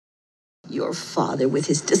Your father with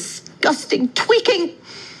his disgusting tweaking.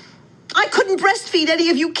 I couldn't breastfeed any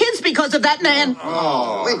of you kids because of that man.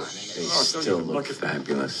 Oh, they still look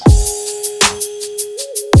fabulous.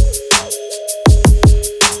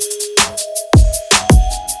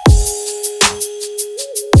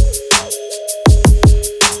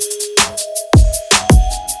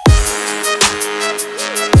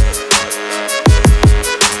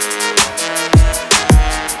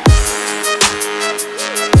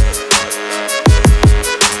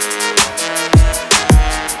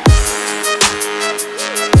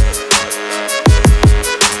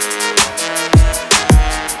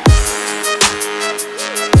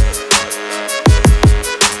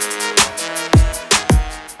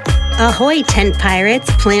 Ahoy, tent pirates,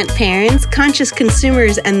 plant parents, conscious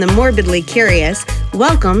consumers, and the morbidly curious.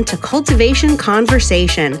 Welcome to Cultivation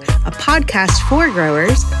Conversation, a podcast for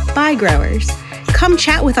growers by growers. Come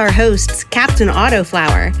chat with our hosts, Captain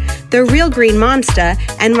Autoflower, the Real Green Monster,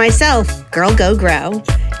 and myself, Girl Go Grow.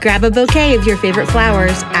 Grab a bouquet of your favorite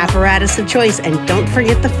flowers, apparatus of choice, and don't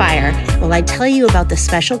forget the fire while I tell you about the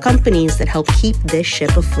special companies that help keep this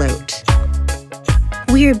ship afloat.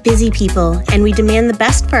 We are busy people, and we demand the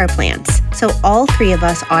best for our plants, so all three of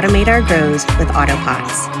us automate our grows with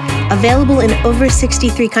Autopots. Available in over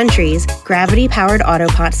 63 countries, gravity-powered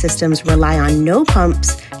Autopot systems rely on no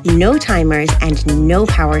pumps, no timers, and no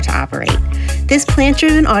power to operate. This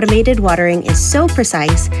plant-driven automated watering is so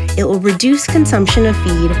precise, it will reduce consumption of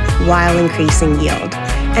feed while increasing yield.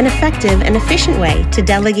 An effective and efficient way to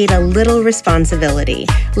delegate a little responsibility.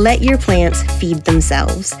 Let your plants feed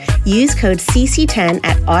themselves. Use code CC10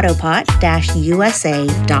 at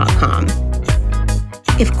autopot-usa.com.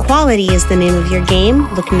 If quality is the name of your game,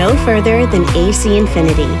 look no further than AC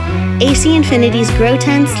Infinity. AC Infinity's grow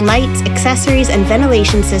tents, lights, accessories, and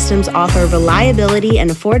ventilation systems offer reliability and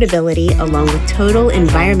affordability along with total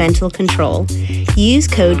environmental control. Use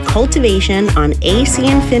code CULTIVATION on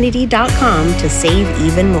acinfinity.com to save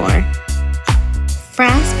even more.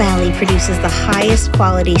 Frass Valley produces the highest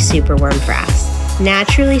quality superworm frass.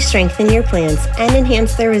 Naturally strengthen your plants and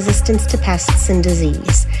enhance their resistance to pests and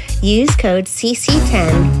disease. Use code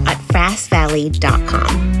CC10 at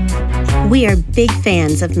frassvalley.com. We are big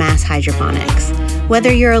fans of mass hydroponics.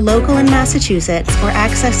 Whether you're a local in Massachusetts or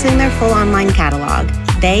accessing their full online catalog,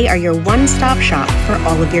 they are your one-stop shop for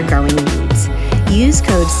all of your growing needs. Use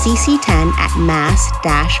code CC10 at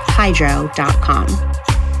mass-hydro.com.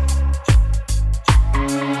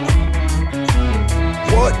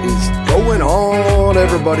 What is going on,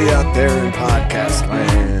 everybody out there in podcast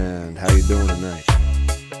land? How you doing tonight?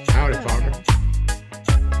 Howdy, Parker.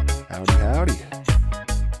 Howdy.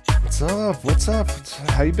 What's up?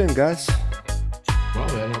 How you been, guys? Well,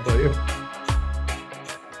 man, how about you?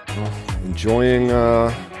 Enjoying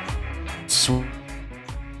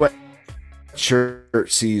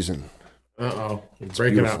sweatshirt season. Uh-oh. It's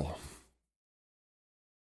Breaking beautiful. up.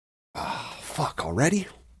 Ah, fuck, already?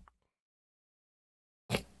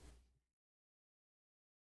 How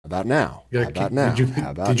about now? How about now?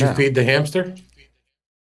 Did you feed the hamster?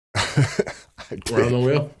 I did. We're on the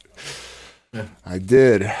wheel? Yeah. I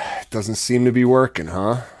did. It doesn't seem to be working,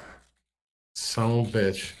 huh? Son of a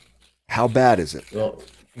bitch. How bad is it? Well,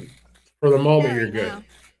 for the moment, you're good.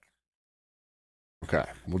 Okay,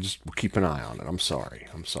 we'll keep an eye on it. I'm sorry.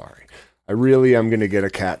 I really am going to get a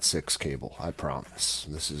Cat 6 cable. I promise.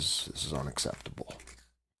 This is unacceptable.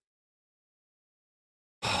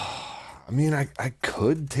 I mean, I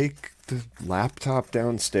could take the laptop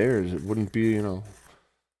downstairs. It wouldn't be, be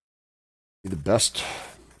the best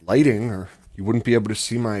lighting, or you wouldn't be able to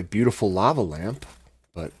see my beautiful lava lamp,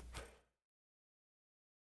 but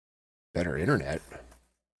better internet.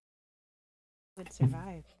 Would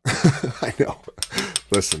survive. I know.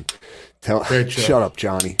 Listen, Shut up,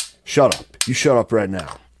 Johnny. Shut up. You shut up right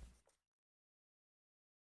now.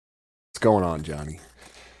 What's going on, Johnny?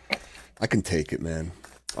 I can take it, man.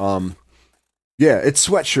 Yeah, it's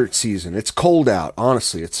sweatshirt season. It's cold out,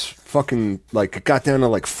 honestly. It's fucking, it got down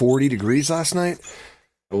to 40 degrees last night.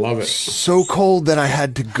 I love it. So cold that I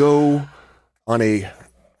had to go on a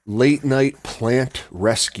late night plant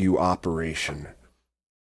rescue operation.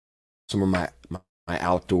 Some of my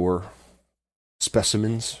outdoor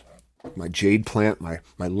specimens, my jade plant, my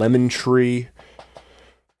lemon tree,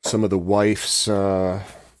 some of the wife's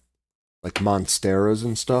monsteras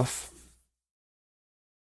and stuff.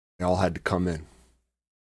 They all had to come in.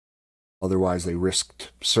 Otherwise, they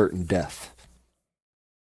risked certain death.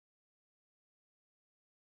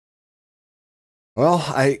 Well,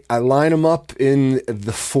 I line them up in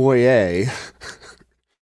the foyer.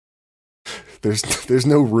 There's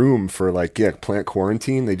no room for plant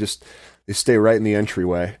quarantine. They stay right in the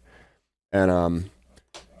entryway. And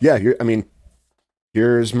yeah,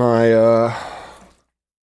 here's my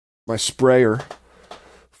my sprayer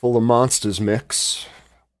full of Monsters mix,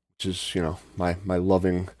 which is, my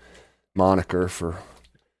loving moniker for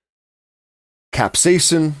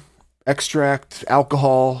capsaicin, extract,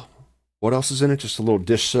 alcohol. What else is in it? Just a little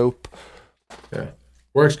dish soap. Yeah.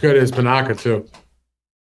 Works good as Banaka, too.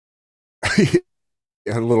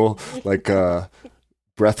 A little,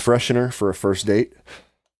 breath freshener for a first date.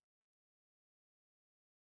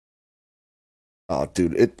 Oh,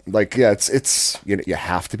 dude, it's you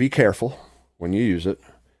have to be careful when you use it.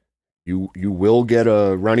 You will get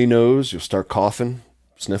a runny nose. You'll start coughing,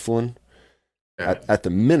 sniffling. Yeah. At the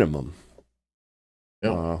minimum.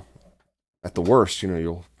 Yeah. At the worst,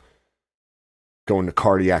 you'll go into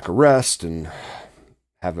cardiac arrest and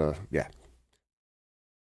have a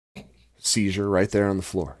seizure right there on the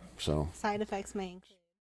floor. So side effects may include.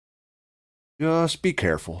 Just be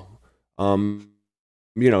careful.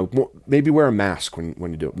 Maybe wear a mask when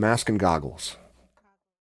you do it. Mask and goggles.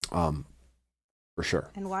 For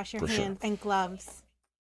sure. And wash your hands and gloves.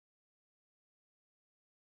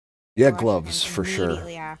 Yeah, gloves for sure.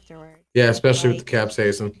 Immediately afterwards. Yeah, especially with the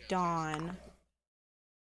capsaicin. Dawn.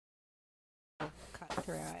 Cut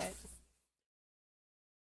through it.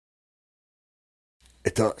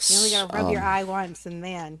 It does. You only gotta rub your eye once, and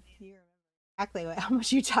man, you remember exactly how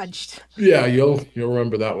much you touched. Yeah, you'll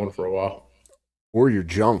remember that one for a while. Or your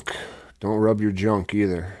junk. Don't rub your junk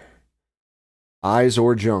either. Eyes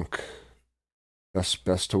or junk.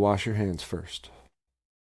 Best to wash your hands first.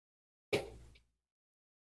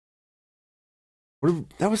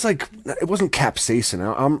 That was it wasn't capsaicin.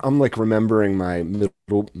 I'm like remembering my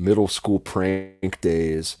middle school prank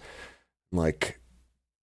days. Like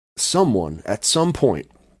someone at some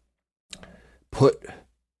point put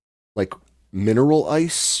like mineral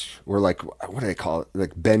ice or what do they call it?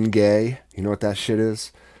 Like Bengay. You know what that shit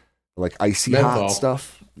is? Like icy menthol. Hot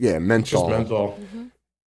stuff. Yeah, menthol. Just menthol. Mm-hmm.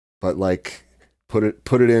 But put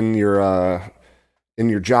it in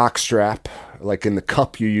your jock strap, like in the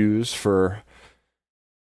cup you use for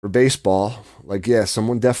baseball.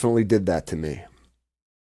 Someone definitely did that to me.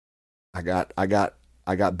 I got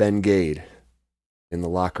Bengayed in the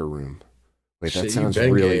locker room. Wait, that sounds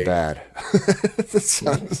really bad. That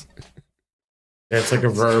sounds... It's like a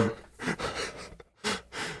verb.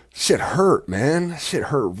 Shit hurt, man. Shit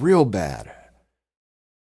hurt real bad.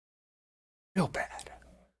 Real bad.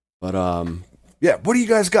 But yeah, what do you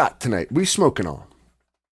guys got tonight? What are you smoking on?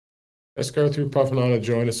 Let's go through puffing on a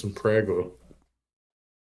joint of some prayer glue.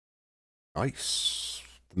 Nice.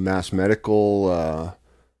 The Mass Medical.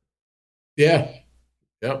 Yeah.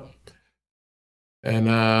 Yep. And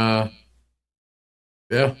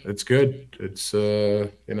yeah, it's good. It's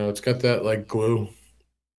it's got that glue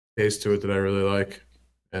taste to it that I really like,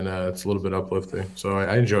 and it's a little bit uplifting, so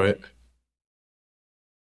I enjoy it.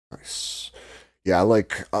 Nice. Yeah, I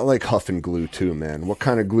like huffing glue too, man. What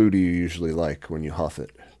kind of glue do you usually like when you huff it?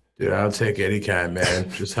 Dude, I'll take any kind, man.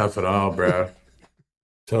 Just huff it all, bro.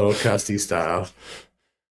 Total Custy style.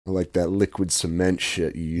 I like that liquid cement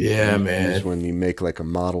shit you use when you make a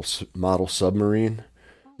model submarine.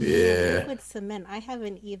 Yeah. Liquid cement. I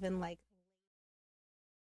haven't even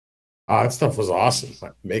Oh, that stuff was awesome.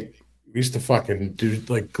 We used to fucking do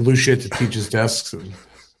glue shit to teachers' desks and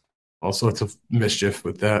all sorts of mischief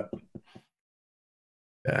with that.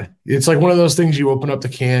 Yeah, it's like one of those things you open up the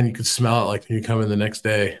can, you could smell it when you come in the next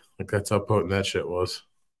day. That's how potent that shit was.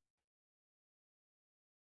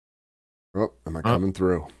 Oh, am I coming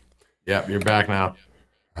through? Yep, you're back now.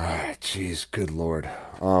 Jeez, good Lord.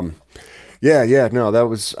 Yeah, no, that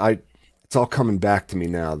was it's all coming back to me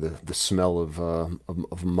now, the smell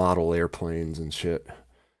of model airplanes and shit.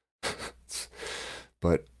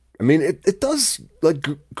 But I mean it does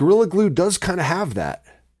Gorilla Glue does kind of have that.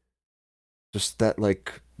 Just that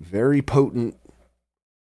very potent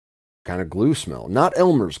kind of glue smell. Not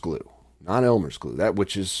Elmer's glue. That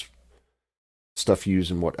which is stuff you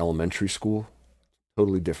use in elementary school.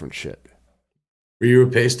 Totally different shit. Were you a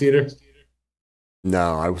paste eater?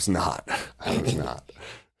 No, I was not.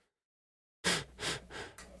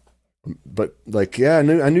 But yeah,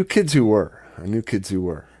 I knew kids who were.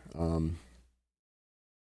 All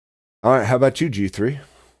right, how about you, G3?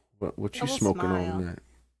 What you smoking on tonight?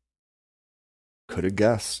 Could have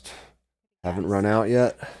guessed. Haven't run out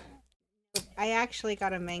yet. I actually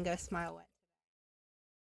got a mango smile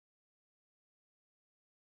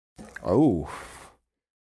wet. Oh,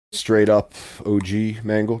 straight up OG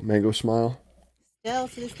mango smile. Still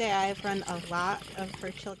to this day, I've run a lot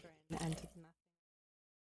for children and did nothing.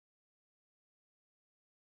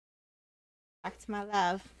 Back to my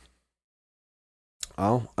love.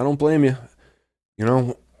 I don't blame you. You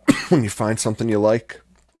know, when you find something you like,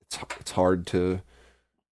 it's hard to.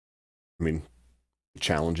 I mean, the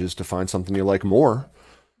challenge is to find something you like more.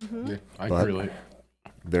 Yeah, I But- can relate.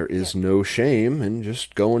 There is no shame in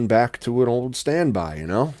just going back to an old standby, you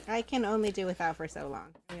know? I can only do without for so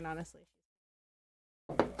long. I mean, honestly.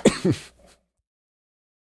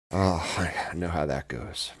 Oh, I know how that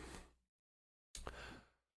goes.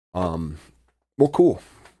 Well, cool.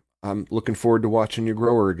 I'm looking forward to watching you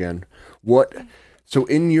grow her again. So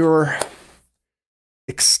in your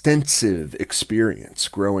extensive experience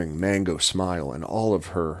growing Mango Smile and all of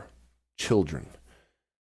her children,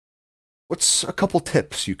 what's a couple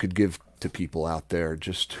tips you could give to people out there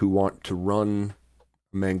just who want to run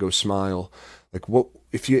Mango Smile? Like what,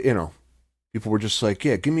 if people were just like,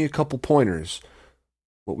 yeah, give me a couple pointers.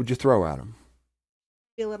 What would you throw at them?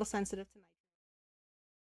 Be a little sensitive tonight.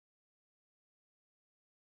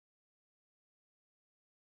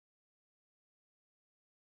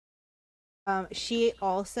 She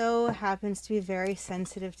also happens to be very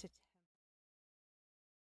sensitive to.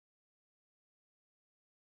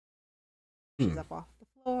 She's up off the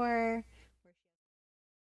floor.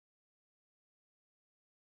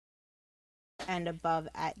 And above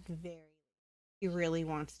at very. She really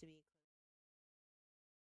wants to be.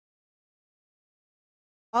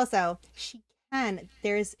 Also,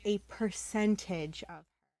 there's a percentage of her.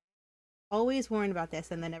 Always warned about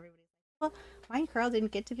this, and then everybody's like, well, my girl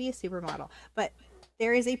didn't get to be a supermodel. But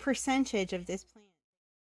there is a percentage of this plant.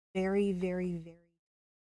 Very, very, very.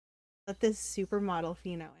 Let this supermodel,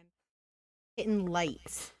 and hitting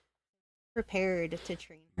lights. Prepared to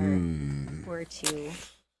train her or to make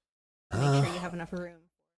sure you have enough room,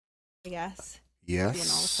 I guess. Yes. Be in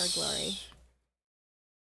all of her glory.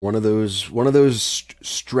 One of those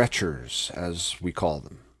stretchers, as we call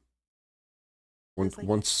them.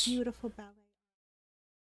 Once beautiful ballet.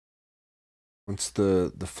 Once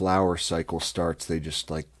the flower cycle starts, they just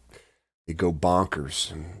they go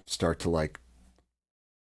bonkers and start to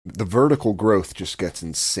the vertical growth just gets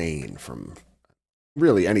insane from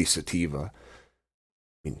really any sativa.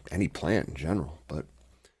 I mean, any plant in general, but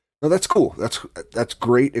no, that's cool. That's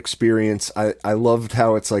great experience. I loved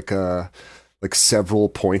how it's like several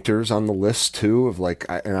pointers on the list too of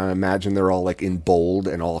and I imagine they're all in bold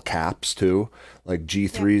and all caps too. Like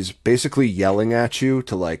G3's basically yelling at you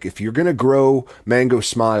to if you're gonna grow Mango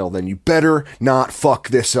Smile, then you better not fuck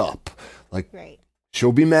this up. Right.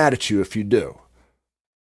 She'll be mad at you if you do.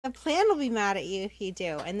 The plant will be mad at you if you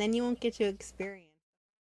do, and then you won't get to experience.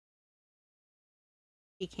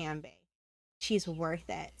 She can be. She's worth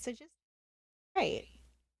it. So just right.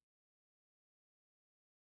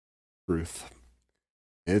 Truth.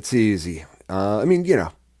 It's easy. I mean,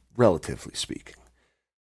 relatively speaking.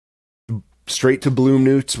 Straight to Bloom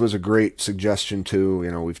Newts was a great suggestion too.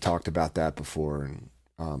 We've talked about that before.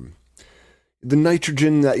 And the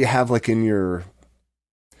nitrogen that you have in your,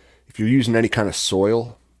 if you're using any kind of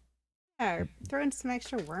soil. Yeah, or throw in some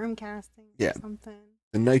extra worm casting or something.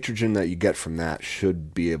 The nitrogen that you get from that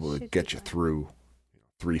should be able to get you through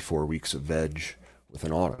 3-4 weeks of veg with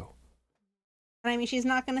an auto. And I mean, she's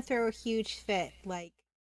not going to throw a huge fit like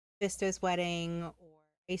Vista's wedding or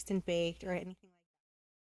Iced and Baked or anything like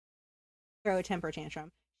that. Throw a temper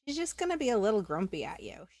tantrum. She's just going to be a little grumpy at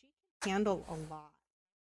you. She can handle a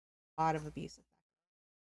lot of abuse.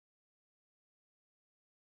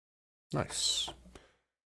 Nice.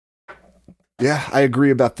 Yeah, I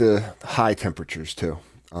agree about the high temperatures too.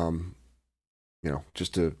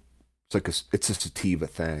 It's a sativa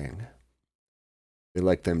thing. They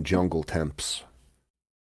like them jungle temps.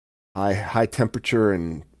 High temperature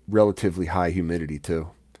and relatively high humidity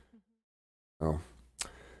too. Oh,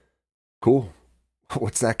 cool.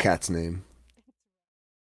 What's that cat's name?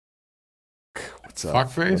 What's up?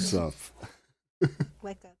 Fuckface?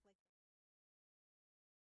 What's up?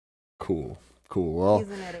 Cool. Well, he's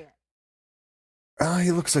an idiot.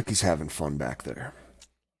 He looks like he's having fun back there.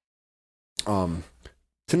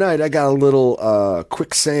 Tonight I got a little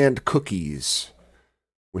quicksand cookies,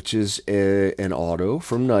 which is an auto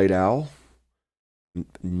from Night Owl.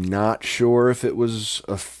 Not sure if it was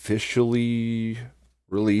officially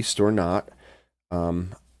released or not.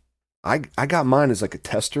 I got mine as a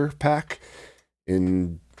tester pack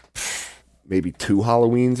in maybe 2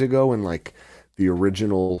 Halloweens ago in the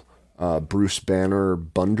original Bruce Banner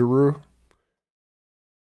Bundaroo,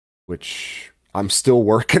 which I'm still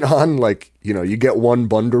working on. You get one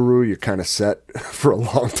Bundaroo, you're kind of set for a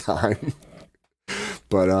long time.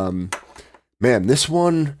 But man, this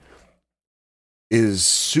one is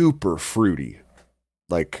super fruity.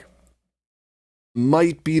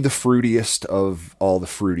 Might be the fruitiest of all the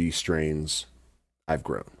fruity strains I've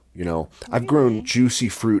grown. You know, I've grown Juicy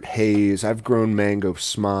Fruit Haze. I've grown Mango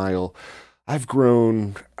Smile. I've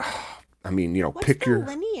grown, I mean, you know, What's pick the your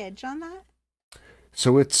lineage on that?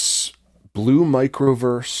 So it's Blue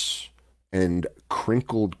Microverse and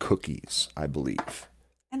Crinkled Cookies, I believe.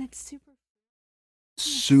 And it's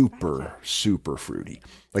Super fruity.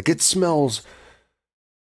 Like it smells,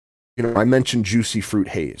 you know, I mentioned Juicy Fruit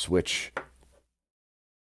Haze, which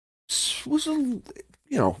was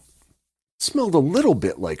smelled a little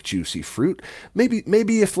bit like juicy fruit.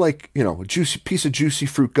 Maybe if like, you know, a piece of juicy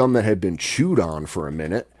fruit gum that had been chewed on for a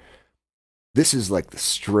minute. This is like the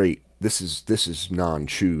straight, this is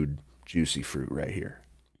non-chewed juicy fruit right here.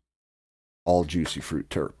 All juicy fruit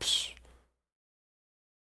terps.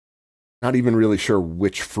 Not even really sure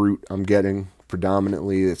which fruit I'm getting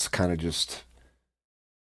predominantly. It's kind of just,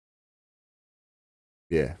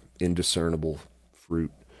 yeah, indiscernible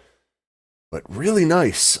fruit. But really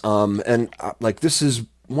nice. And like this is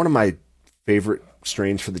one of my favorite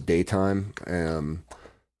strains for the daytime. And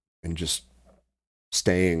just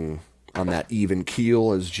staying on that even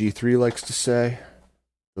keel, as G3 likes to say.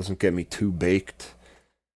 Doesn't get me too baked.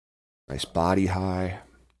 Nice body high. A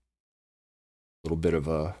little bit of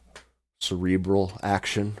a cerebral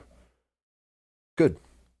action. Good.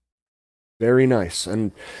 Very nice.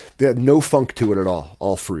 And they had no funk to it at all.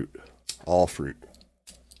 All fruit. All fruit.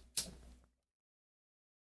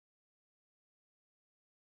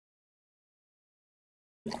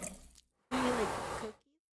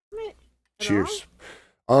 Cheers.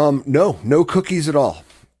 No cookies at all.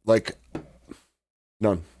 Like,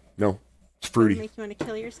 none. No. It's fruity. Make you want to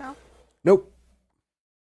kill yourself? Nope.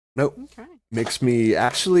 Okay. Makes me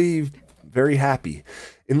actually very happy.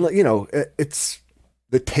 And, you know, it's,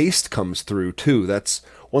 the taste comes through too. That's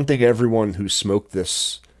one thing everyone who smoked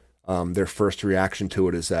this, their first reaction to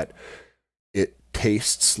it is that it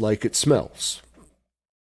tastes like it smells.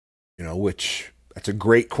 You know, which, that's a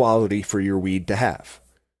great quality for your weed to have.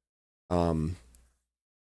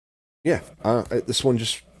 This one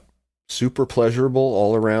just super pleasurable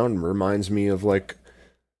all around. Reminds me of like,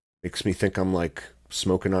 makes me think I'm like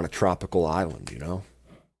smoking on a tropical island, you know?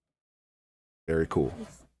 Very cool.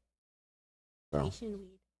 So,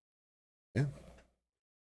 yeah.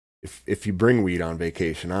 If you bring weed on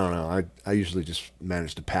vacation, I don't know. I usually just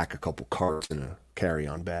manage to pack a couple carts in a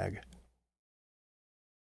carry-on bag.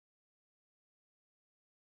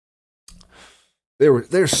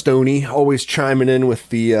 There's Stoney, always chiming in with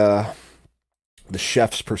the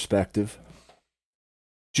chef's perspective.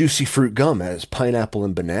 Juicy fruit gum has pineapple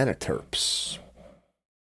and banana terps.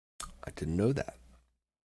 I didn't know that.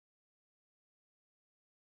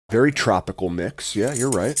 Very tropical mix. Yeah,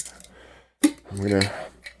 you're right. I'm gonna,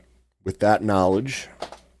 with that knowledge,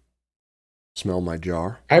 smell my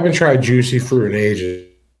jar. I haven't tried juicy fruit in ages.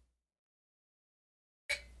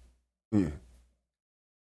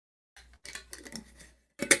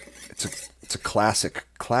 It's a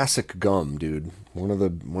classic gum, dude. One of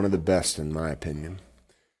the best in my opinion.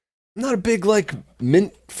 I'm not a big like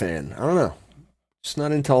mint fan. I don't know. Just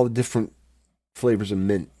not into all the different flavors of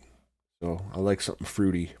mint. So I like something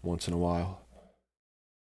fruity once in a while.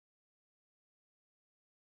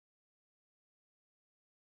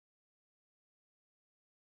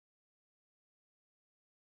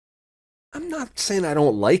 I'm not saying I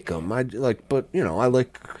don't like them. I like, but you know, I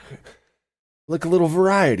like a little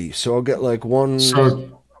variety. So I'll get like one.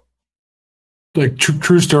 So, like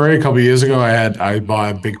true story. A couple of years ago, I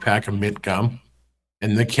bought a big pack of mint gum,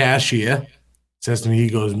 and the cashier says to me, he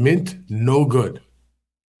goes, "Mint, no good."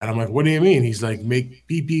 And I'm like, "What do you mean?" He's like, "Make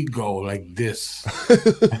pee go like this."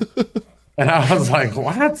 And I was like,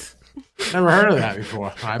 "What? Never heard of that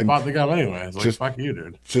before." I bought the gum anyway. I was like, "Fuck you,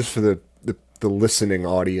 dude." Just for the listening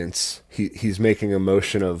audience, he's making a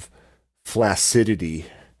motion of flaccidity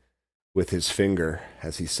with his finger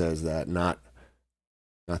as he says that, not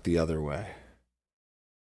the other way.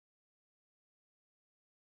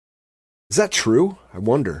 Is that true? I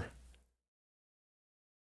wonder.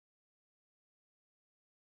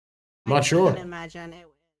 I'm not sure. I can imagine it.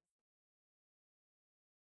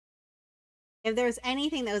 If there was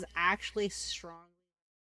anything that was actually strong,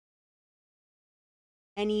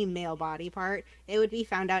 any male body part, it would be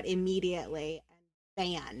found out immediately and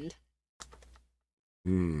banned.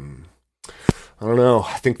 I don't know.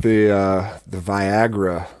 I think the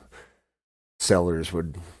Viagra sellers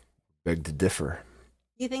would beg to differ.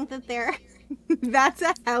 You think that they're that's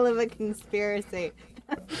a hell of a conspiracy.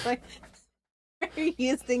 Like, they're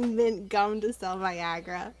using mint gum to sell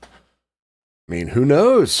Viagra. I mean, who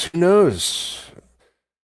knows? Who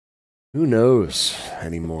knows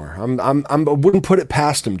anymore? I wouldn't put it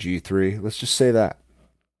past him, G3. Let's just say that.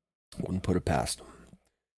 Wouldn't put it past him.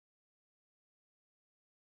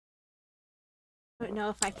 I don't know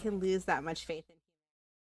if I can lose that much faith in you.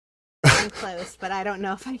 I'm close, but I don't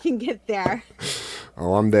know if I can get there.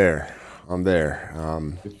 Oh, I'm there.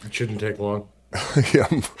 It shouldn't take long. Yeah,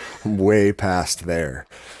 I'm way past there.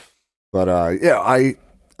 But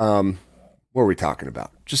what are we talking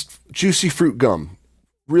about? Just juicy fruit gum.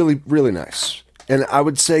 Really, really nice. And I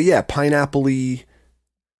would say, yeah, pineapple-y.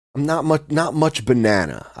 Not much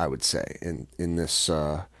banana, I would say, in this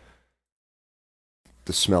the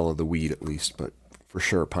smell of the weed at least, but for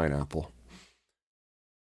sure pineapple.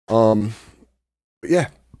 But yeah.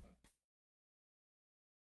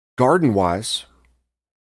 Garden-wise,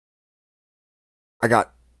 I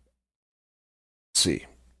got, let's see,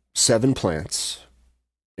 7 plants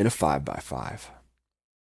in a 5x5.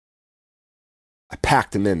 I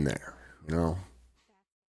packed them in there, you know.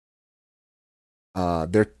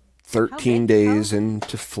 They're 13 days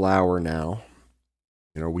into flower now.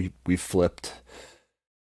 You know, we flipped.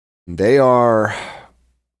 They're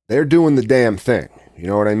doing the damn thing. You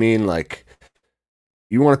know what I mean? Like,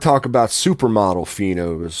 you want to talk about supermodel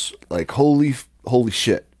phenos, like holy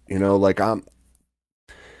shit. You know, like I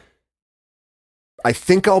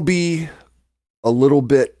think I'll be a little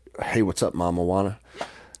bit, hey, what's up, Mama Juana?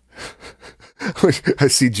 I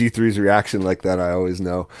see G3's reaction like that, I always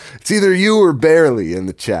know. It's either you or Barely in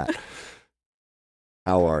the chat.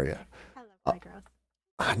 How are you? I love my girls.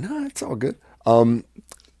 No, it's all good.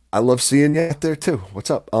 I love seeing you out there too.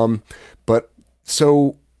 What's up? But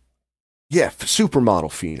so, yeah, supermodel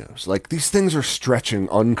phenos. Like, these things are stretching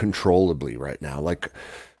uncontrollably right now. Like,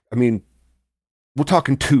 I mean, we're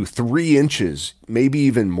talking 2-3 inches, maybe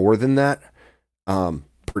even more than that,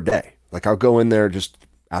 per day. Like, I'll go in there just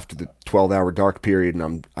after the 12-hour dark period,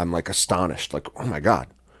 and I'm like astonished, like, oh my God,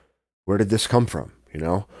 where did this come from? You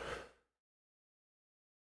know,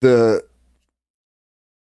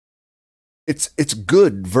 it's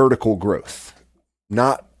good vertical growth, I'm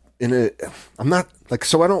not like,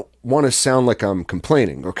 so I don't want to sound like I'm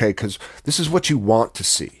complaining, okay? Because this is what you want to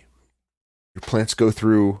see. Your plants go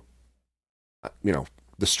through, you know,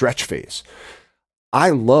 the stretch phase.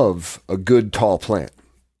 I love a good tall plant.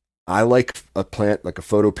 I like a plant, like a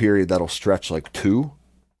photo period that'll stretch like 2,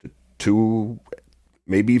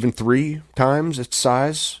 maybe even 3 times its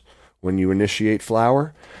size when you initiate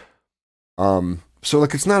flower. So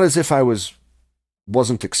like, it's not as if I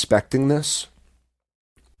wasn't expecting this.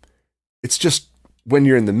 It's just when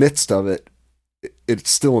you're in the midst of it,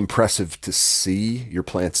 it's still impressive to see your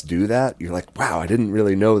plants do that. You're like, wow, I didn't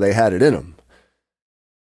really know they had it in them.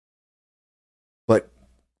 But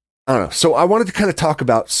I don't know. So I wanted to kind of talk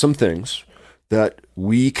about some things that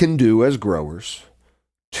we can do as growers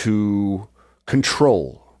to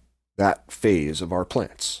control that phase of our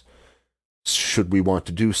plants, should we want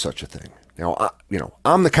to do such a thing. Now,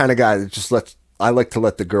 I'm the kind of guy that I like to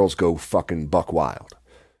let the girls go fucking buck wild.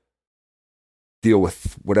 Deal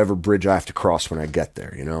with whatever bridge I have to cross when I get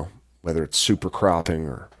there, you know, whether it's super cropping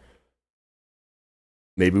or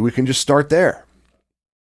maybe we can just start there.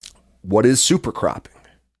 What is super cropping?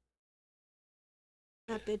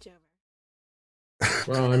 That bitch over.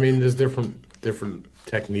 Well, I mean, there's different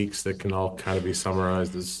techniques that can all kind of be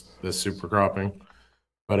summarized as super cropping.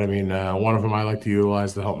 But I mean, one of them I like to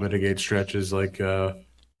utilize to help mitigate stretches, like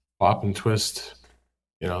pop and twist,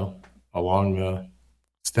 you know, along the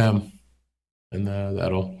stem. And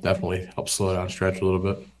that'll definitely help slow down stretch a little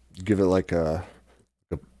bit. Give it like a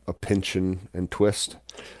pinch and twist.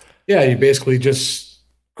 Yeah, you basically just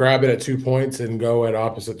grab it at 2 points and go at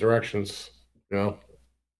opposite directions, you know,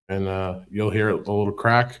 and you'll hear a little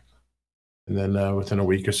crack. And then within a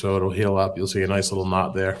week or so, it'll heal up. You'll see a nice little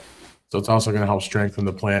knot there. So it's also going to help strengthen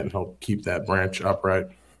the plant and help keep that branch upright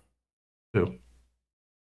too.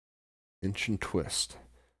 Pinch and twist.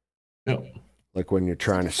 Yep. Like when you're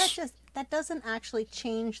trying to... That doesn't actually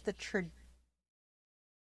change the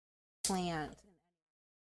plant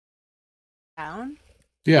down?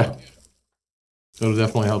 Yeah. It'll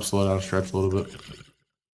definitely help slow down stretch a little bit.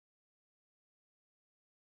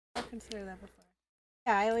 I'll consider that before.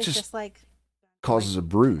 Yeah, I always just like... Causes a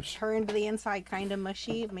bruise. Turn to the inside kind of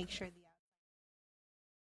mushy, make sure the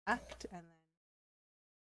outside and then...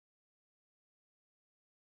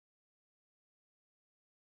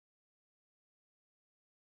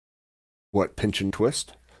 What, pinch and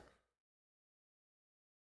twist?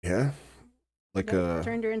 Yeah. Like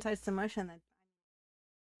Turned her inside to mush and then...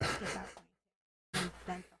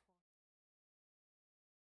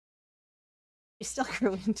 You still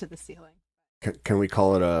grew into the ceiling. Can we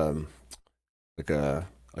call it like a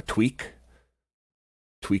tweak?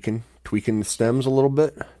 Tweaking the stems a little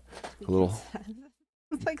bit? A little...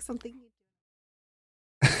 It's like something you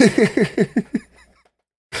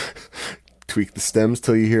tweak the stems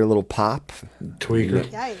till you hear a little pop. Tweaker.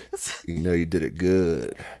 Yikes. You know you did it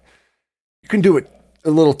good. You can do it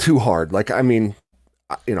a little too hard. Like, I mean,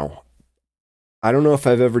 you know, I don't know if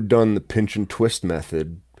I've ever done the pinch and twist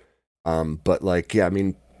method, but like, yeah, I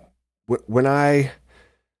mean, when I'm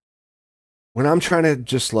trying to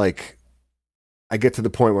just like, I get to the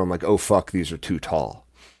point where I'm like, oh fuck, these are too tall.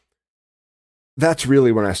 That's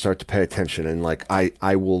really when I start to pay attention, and like,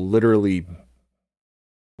 I will literally,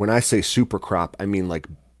 when I say super crop, I mean like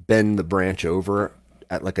bend the branch over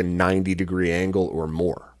at like a 90-degree angle or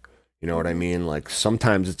more. You know what I mean? Like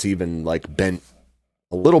sometimes it's even like bent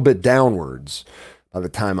a little bit downwards by the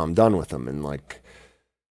time I'm done with them. And like,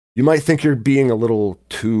 you might think you're being a little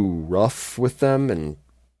too rough with them. And,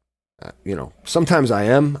 you know, sometimes I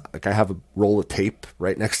am. Like I have a roll of tape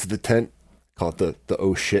right next to the tent, call it the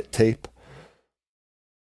oh shit tape.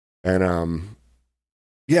 And,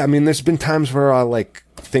 yeah, I mean, there's been times where I like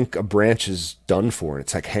think a branch is done for and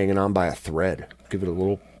it's like hanging on by a thread. Give it a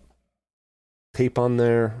little tape on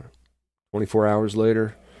there. 24 hours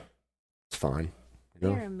later, it's fine. You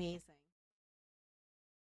know? They're amazing.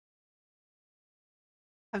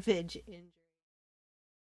 Savage injury.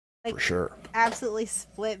 Like, For sure. absolutely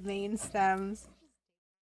split main stems.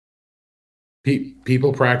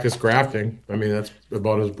 People practice grafting. I mean, that's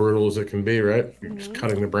about as brutal as it can be, right? You're just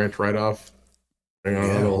cutting the branch right off.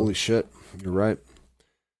 Yeah, holy shit. You're right.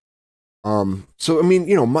 So I mean,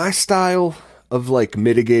 you know, my style of like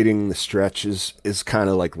mitigating the stretch is kind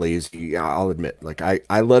of like lazy. I'll admit, like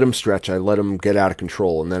I let them stretch, I let them get out of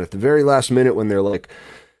control. And then at the very last minute when they're like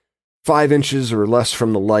 5 inches or less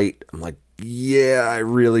from the light, I'm like, yeah, I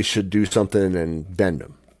really should do something and bend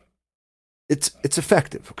them. It's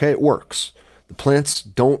effective. Okay. It works. The plants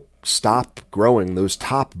don't stop growing. Those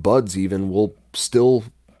top buds even will still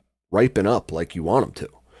ripen up like you want them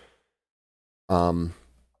to.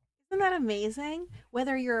 Isn't that amazing?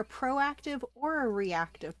 Whether you're a proactive or a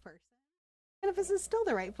reactive person, and if this is still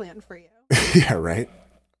the right plant for you. Yeah, right.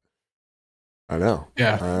 I know.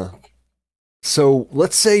 Yeah. So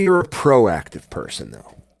let's say you're a proactive person,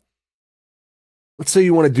 though. Let's say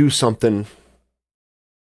you want to do something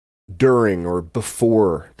during or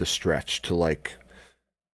before the stretch to like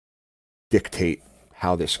dictate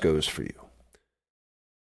how this goes for you.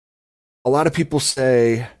 A lot of people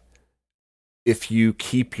say if you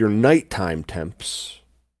keep your nighttime temps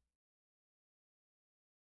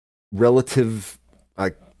relative,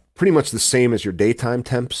 like pretty much the same as your daytime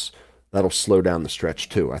temps, that'll slow down the stretch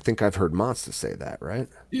too. I think I've heard Monster say that, right?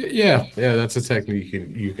 Yeah, that's a technique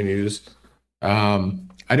you can use.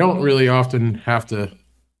 I don't really often have to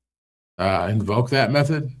invoke that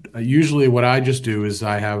method. Usually what I just do is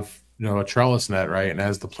I have, you know, a trellis net, right? And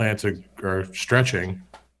as the plants are stretching,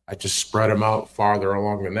 I just spread them out farther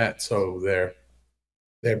along the net so they're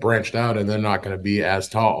branched out and they're not going to be as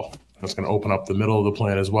tall. That's going to open up the middle of the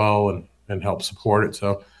plant as well and help support it.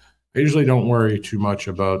 So I usually don't worry too much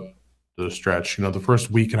about the stretch. You know, the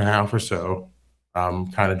first week and a half or so,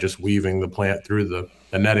 I'm kind of just weaving the plant through the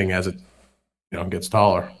netting as it, you know, gets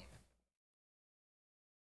taller.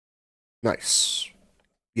 Nice.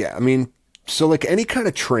 Yeah, I mean, so like any kind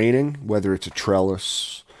of training, whether it's a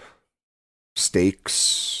trellis,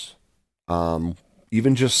 stakes,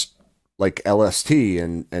 even just like LST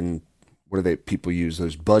and what do people use?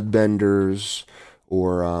 Those bud benders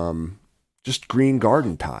or just green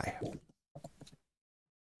garden tie. I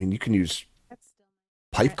mean, you can use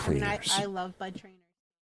pipe cleaners. I love bud trainers.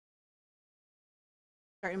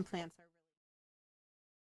 Certain plants are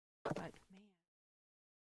really, but man.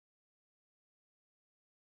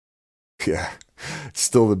 Yeah, it's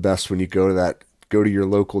still the best when you go to your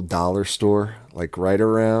local dollar store, like right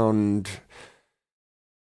around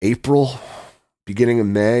April, beginning of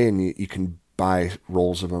May, and you can buy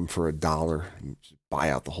rolls of them for $1 and just buy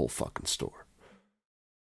out the whole fucking store.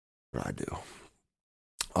 What I do.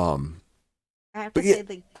 I have to say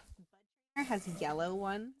the bud trainer has yellow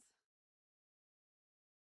ones.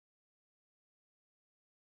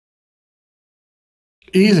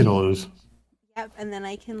 Easy to lose. Yep, and then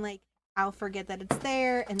I'll forget that it's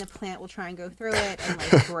there, and the plant will try and go through it and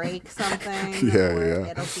like break something. Yeah.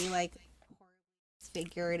 It'll be like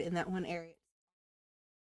disfigured in that one area.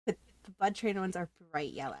 But the bud trainer ones are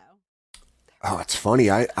bright yellow. Oh, it's funny.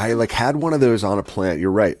 I like had one of those on a plant.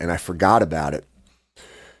 You're right, and I forgot about it.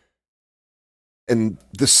 And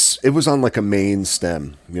it was on like a main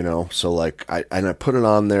stem, you know. So like I put it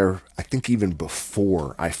on there. I think even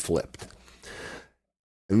before I flipped.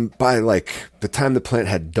 And by like the time the plant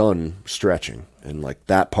had done stretching, and like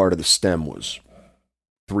that part of the stem was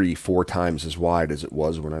 3-4 times as wide as it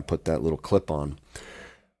was when I put that little clip on,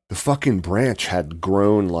 the fucking branch had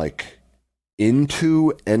grown like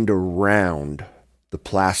into and around the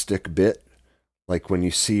plastic bit, like when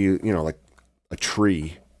you see, like a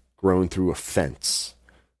tree growing through a fence,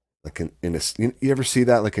 like in a, you ever see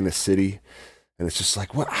that like in a city, and it's just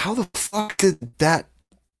like, what? How the fuck did that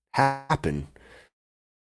happen?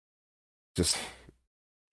 Just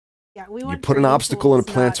Yeah, we you want put an training obstacle in a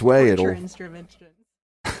tools, plant's not way, torture it'll intervention.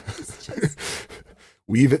 It's just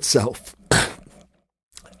weave itself.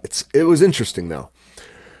 It was interesting though,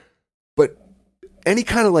 but any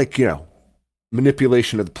kind of like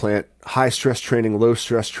manipulation of the plant, high stress training, low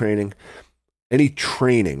stress training, any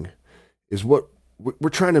training is what we're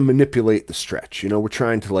trying to manipulate the stretch. We're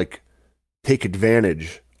trying to like take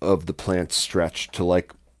advantage of the plant's stretch to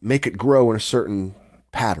like make it grow in a certain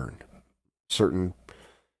pattern, certain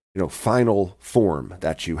final form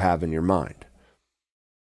that you have in your mind.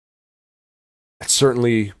 It's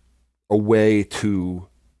certainly a way to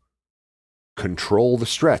control the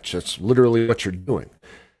stretch. That's literally what you're doing.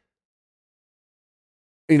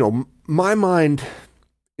 My mind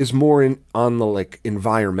is more on the like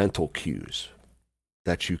environmental cues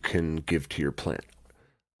that you can give to your plant.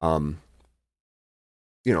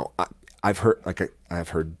 I've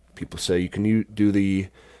heard people say you can do the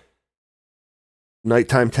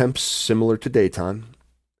nighttime temps similar to daytime,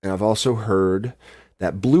 and I've also heard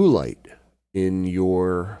that blue light in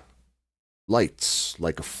your lights,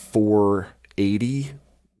 like a 480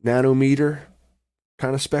 nanometer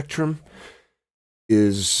kind of spectrum,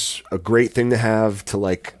 is a great thing to have to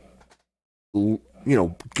like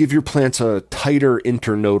give your plants a tighter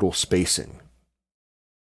internodal spacing.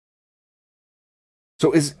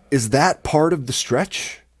 So is that part of the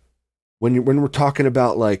stretch when we're talking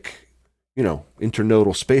about like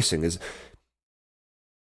internodal spacing? Is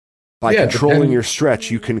by controlling your stretch,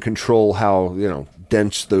 you can control how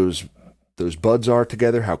dense those buds are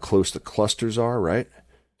together, how close the clusters are, right?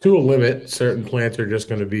 To a limit, certain plants are just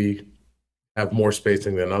going to have more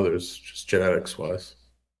spacing than others, just genetics wise.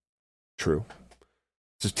 True.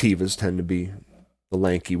 Sativas tend to be the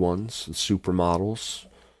lanky ones, the supermodels.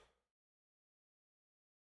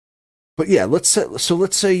 But yeah, let's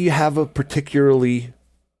say you have a particularly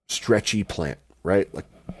stretchy plant, right? Like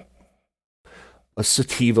a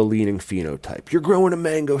sativa leaning phenotype. You're growing a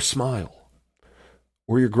mango smile.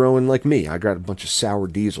 Or you're growing like me. I got a bunch of sour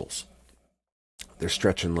diesels. They're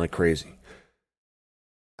stretching like crazy.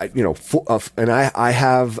 And I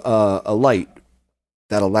have a light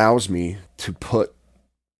that allows me to put,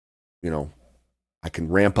 I can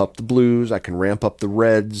ramp up the blues, I can ramp up the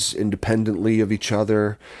reds independently of each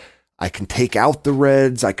other. I can take out the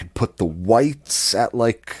reds, I could put the whites at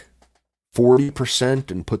like 40%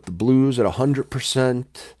 and put the blues at 100%.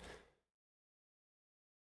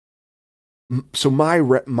 So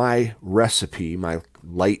my recipe, my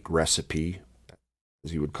light recipe,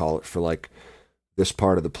 as you would call it, for like this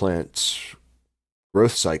part of the plant's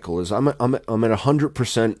growth cycle is I'm at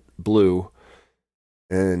 100% blue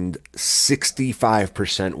and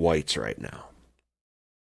 65% whites right now.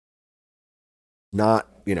 Not,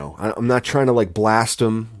 I'm not trying to like blast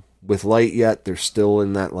them with light yet. They're still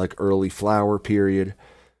in that like early flower period.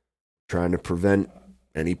 Trying to prevent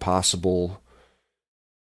any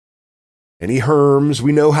herms.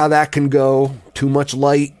 We know how that can go. Too much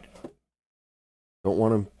light. Don't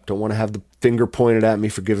want to have the finger pointed at me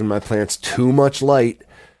for giving my plants too much light.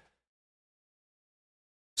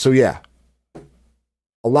 So yeah,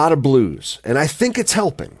 a lot of blues, and I think it's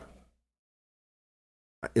helping.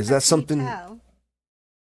 Is that something?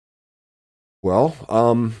 Well,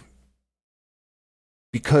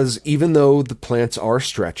 because even though the plants are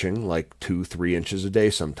stretching like 2-3 inches a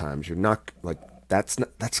day, sometimes you're not like that's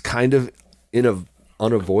kind of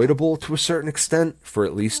unavoidable to a certain extent for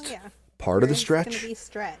at least part of the stretch. It's gonna be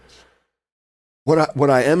stretch. What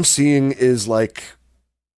I am seeing is like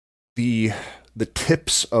the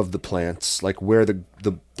tips of the plants, like where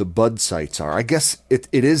the bud sites are. I guess it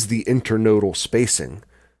is the internodal spacing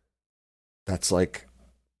that's like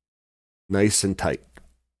nice and tight,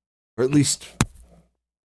 or at least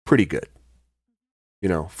pretty good.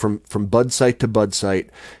 From bud site to bud site,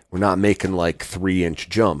 we're not making like 3-inch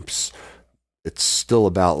jumps. It's still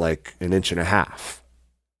about like 1.5 inches.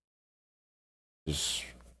 It's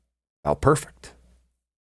about perfect.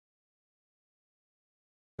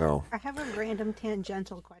 So I have a random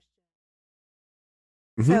tangential question.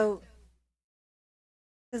 Mm-hmm. So,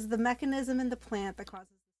 is the mechanism in the plant that causes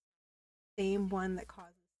the same one that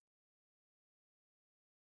causes?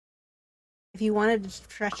 If you wanted to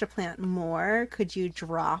stretch a plant more, could you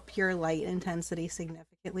drop your light intensity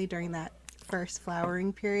significantly during that first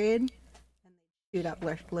flowering period and they shoot up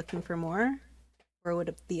looking for more? Or would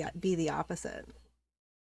it be the opposite?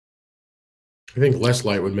 I think less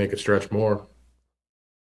light would make it stretch more.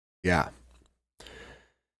 Yeah.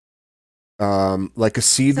 Like a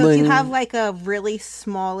So seedling. if you have like a really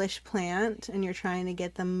smallish plant and you're trying to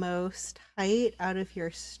get the most height out of your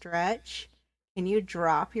stretch, can you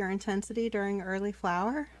drop your intensity during early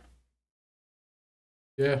flower?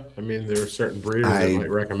 Yeah, I mean, there are certain breeders that might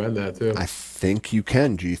recommend that too. I think you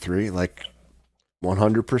can, G3, like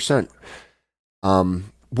 100%.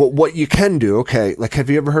 What you can do, okay, like have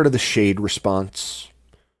you ever heard of the shade response?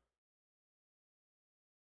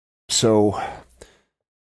 So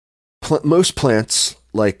most plants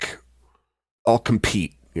like all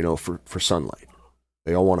compete, for sunlight.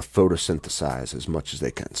 They all want to photosynthesize as much as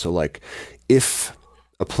they can. So like if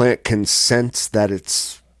a plant can sense that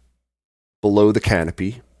it's below the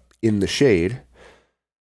canopy in the shade,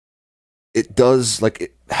 it does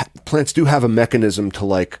plants do have a mechanism to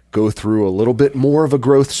like go through a little bit more of a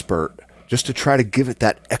growth spurt just to try to give it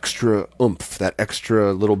that extra oomph, that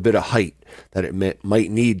extra little bit of height that it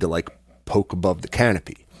might need to like poke above the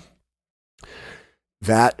canopy.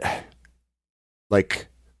 That, like,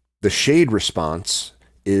 the shade response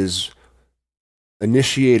is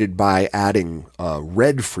initiated by adding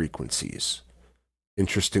red frequencies,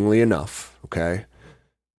 interestingly enough, okay?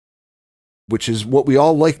 Which is what we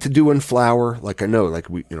all like to do in flower. Like I know, like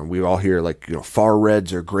we all hear like, far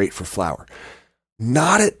reds are great for flower.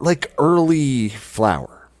 Not at like early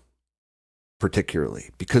flower, particularly,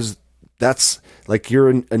 because that's like you're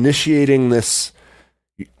initiating this.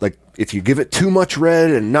 Like if you give it too much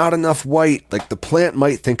red and not enough white, like the plant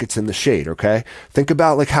might think it's in the shade. Okay, think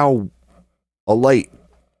about like how a light,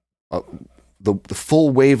 the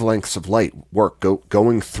full wavelengths of light work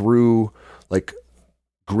going through like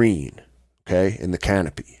green, okay, in the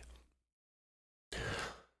canopy.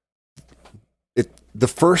 The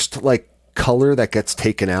first like color that gets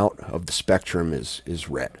taken out of the spectrum is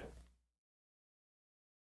red.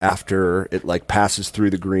 After it like passes through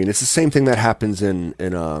the green, it's the same thing that happens in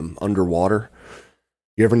underwater.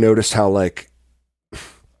 You ever notice how like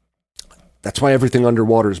that's why everything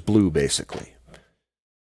underwater is blue, basically?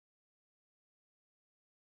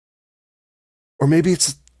 Or maybe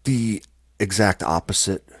it's the exact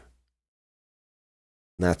opposite.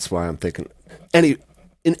 That's why I'm thinking. In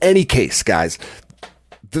any case, guys,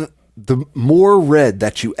 the more red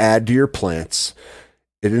that you add to your plants,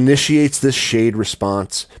 it initiates this shade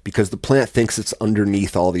response because the plant thinks it's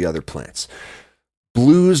underneath all the other plants.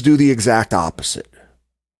 Blues do the exact opposite.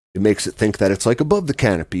 It makes it think that it's like above the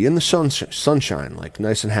canopy in the sunshine, like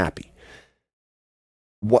nice and happy.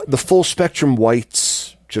 What the full spectrum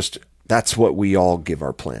whites, just that's what we all give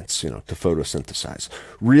our plants, to photosynthesize.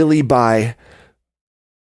 Really by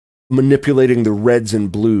manipulating the reds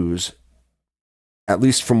and blues, at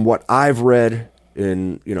least from what I've read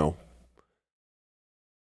in,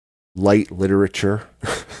 light literature,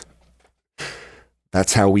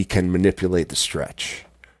 that's how we can manipulate the stretch.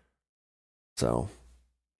 So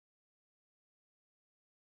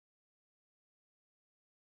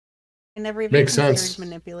I never even Makes considered sense.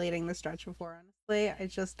 manipulating the stretch before, honestly. I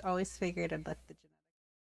just always figured I'd let the genetics.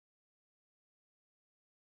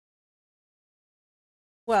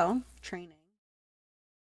 Well, training.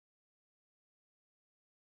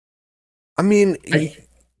 I mean,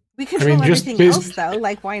 We control just everything else, though.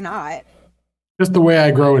 Like, why not? Just the way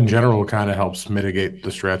I grow in general kind of helps mitigate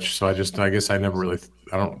the stretch. So I guess I never really,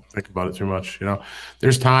 I don't think about it too much.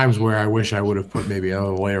 There's times where I wish I would have put maybe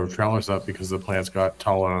another layer of trellis up because the plants got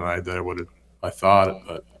taller than I thought.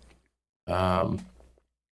 But,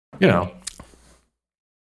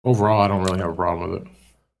 overall, I don't really have a problem with it.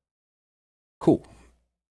 Cool.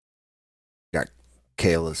 Got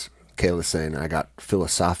Kayla's saying I got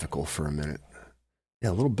philosophical for a minute. Yeah,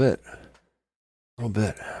 a little bit.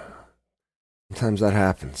 Sometimes that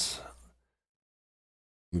happens.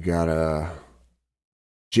 We got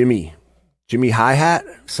Jimmy Hi-Hat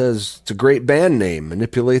says it's a great band name.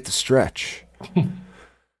 Manipulate the stretch. I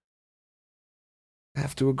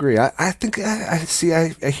have to agree. I think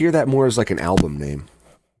I hear that more as like an album name,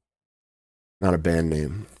 not a band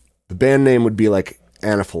name. The band name would be like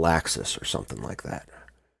Anaphylaxis or something like that.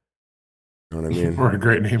 You know what I mean? Or a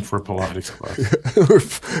great name for a Pilates class.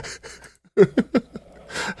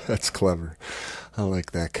 That's clever. I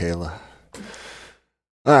like that, Kayla.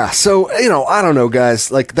 So, I don't know,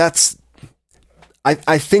 guys. Like,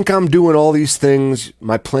 I think I'm doing all these things.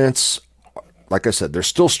 My plants, like I said, they're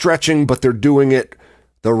still stretching, but they're doing it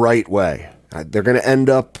the right way. They're going to end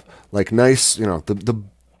up like nice, the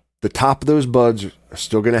top of those buds are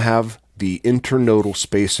still going to have the internodal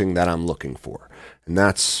spacing that I'm looking for. And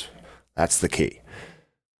that's the key.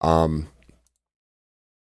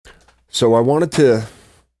 So I wanted to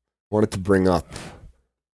wanted to bring up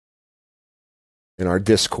in our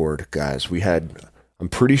Discord, guys. I'm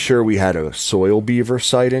pretty sure we had a soil beaver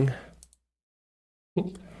sighting.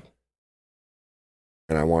 And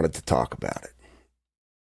I wanted to talk about it.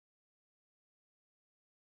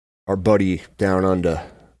 Our buddy down under,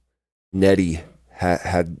 Nettie,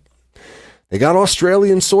 had they got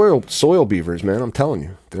Australian soil beavers, man. I'm telling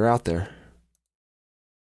you, they're out there.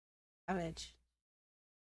 Savage.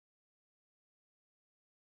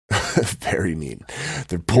 Very mean.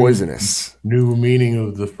 They're poisonous. New meaning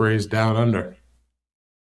of the phrase "down under."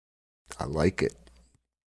 I like it.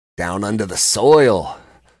 Down under the soil.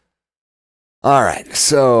 All right,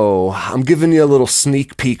 so I'm giving you a little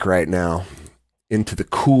sneak peek right now into the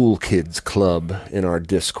Cool Kids Club in our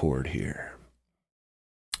Discord here.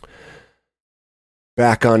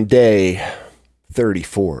 Back on day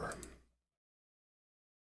 34.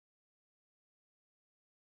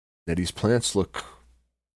 Nettie's plants look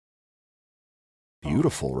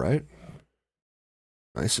beautiful, right?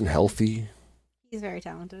 Nice and healthy. He's very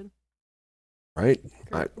talented. Right?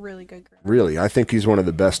 Really good grower. Really, I think he's one of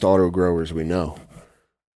the best auto growers we know.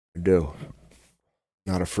 I do.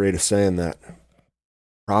 Not afraid of saying that.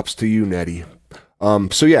 Props to you, Nettie.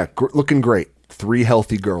 So yeah, looking great. 3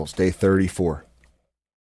 healthy girls, day 34.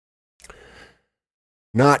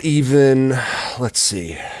 Not even, let's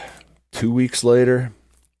see, 2 weeks later,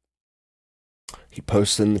 he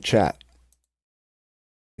posted in the chat.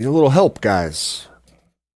 Need a little help, guys.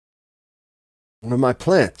 One of my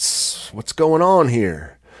plants. What's going on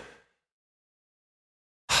here?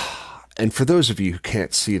 And for those of you who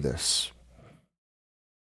can't see this,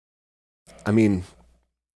 I mean,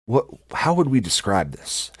 how would we describe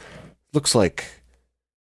this? Looks like...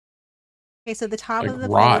 Okay, so the top like of the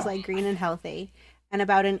rot. plant is like green and healthy. And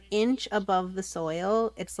about an inch above the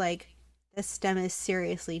soil, it's like this stem is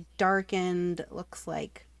seriously darkened. Looks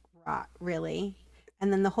like rot, really.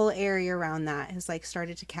 And then the whole area around that has like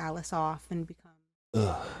started to callus off and become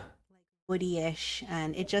like woody-ish.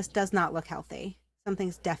 And it just does not look healthy.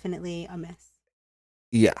 Something's definitely amiss.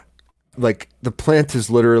 Yeah. Like the plant is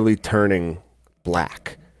literally turning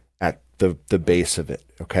black at the base of it.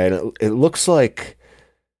 Okay. And it looks like,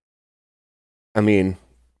 I mean,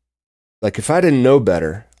 like if I didn't know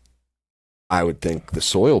better, I would think the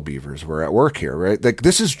soil beavers were at work here, right? Like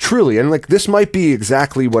this is truly, and like this might be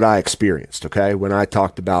exactly what I experienced, okay? When I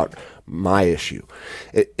talked about my issue.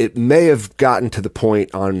 It may have gotten to the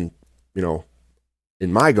point on,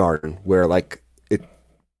 in my garden where like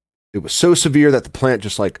it was so severe that the plant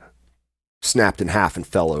just like snapped in half and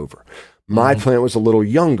fell over. My plant was a little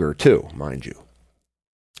younger too, mind you.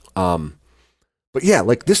 But yeah,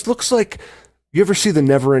 like this looks like, you ever see The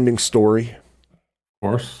Never-Ending Story? Of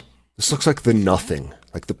course. This looks like the nothing.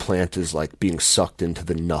 Like the plant is like being sucked into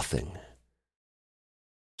the nothing.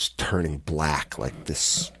 Just turning black like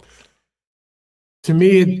this. To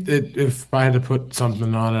me, if I had to put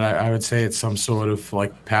something on it, I would say it's some sort of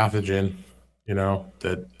like pathogen, or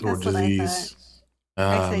That's disease.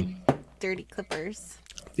 I say dirty clippers.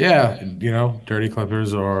 Yeah, dirty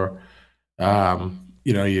clippers, or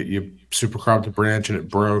you super cropped a branch and it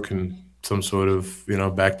broke and some sort of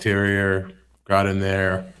bacteria got in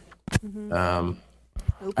there. I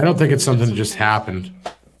don't think it's something that just happened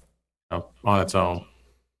on its own.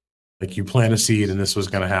 Like you plant a seed and this was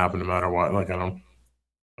going to happen no matter what. Like I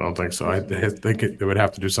don't think so. I think it would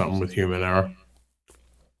have to do something with human error.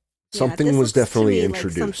 Something was definitely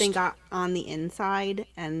introduced. Like something got on the inside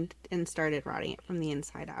and started rotting it from the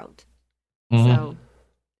inside out. So,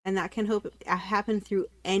 and that can happen through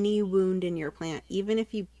any wound in your plant, even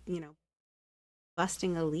if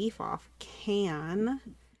busting a leaf off can.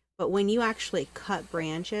 But when you actually cut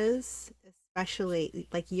branches, especially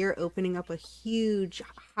like you're opening up a huge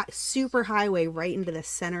super highway right into the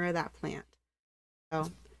center of that plant.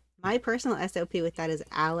 So my personal SOP with that is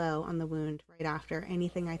aloe on the wound right after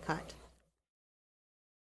anything I cut.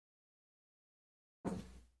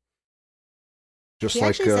 Just he like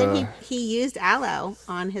actually said he used aloe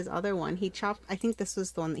on his other one. He chopped, I think this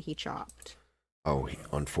was the one that he chopped. Oh,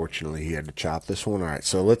 unfortunately, he had to chop this one. All right,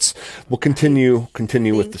 so we'll continue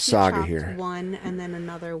with the saga here. One and then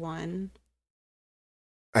another one.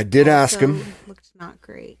 I did ask him. Looked not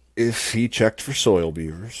great. If he checked for soil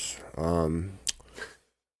beavers.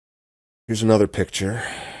 Here's another picture.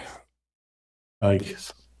 Like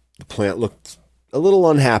the plant looked a little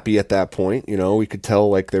unhappy at that point. We could tell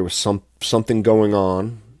like there was something going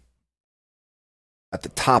on at the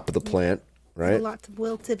top of the plant, right? Lots of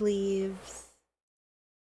wilted leaves.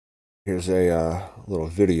 Here's a little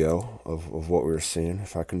video of what we were seeing.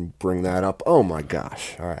 If I can bring that up. Oh my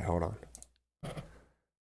gosh. All right, hold on.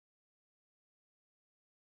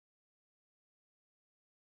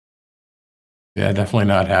 Yeah, definitely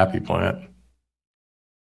not happy plant.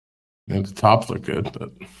 And the tops look good,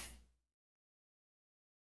 but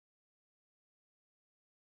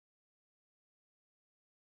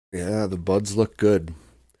Yeah, the buds look good.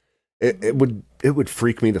 It would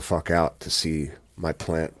freak me the fuck out to see my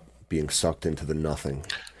plant being sucked into the nothing.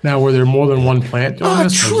 now were there more than one plant doing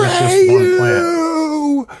this? Or is this just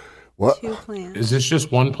one plant? What? 2 plants. Is this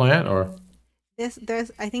just one plant or?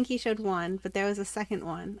 I think he showed one, but there was a second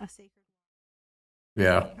one, a sacred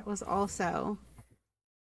Yeah. that was also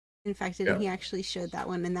infected, Yeah. and he actually showed that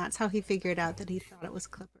one, and that's how he figured out that he thought it was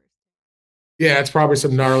clippers. Yeah, it's probably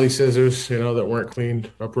some gnarly scissors, that weren't cleaned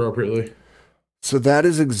appropriately. So that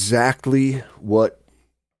is exactly what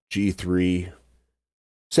G3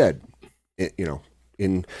 said.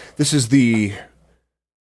 This is the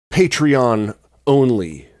Patreon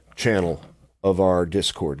only channel of our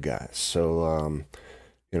Discord, guys. So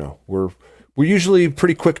we're usually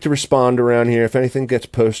pretty quick to respond around here. If anything gets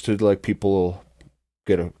posted, like, people will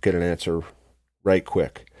get an answer right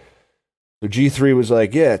quick. So G3 was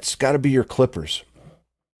like, yeah, it's got to be your clippers.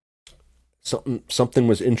 Something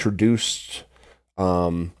was introduced.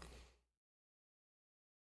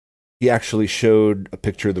 He actually showed a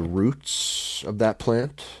picture of the roots of that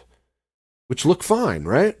plant, which look fine,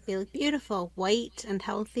 right? They look beautiful, white and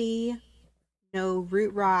healthy, no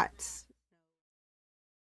root rots.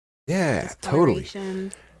 Yeah, totally.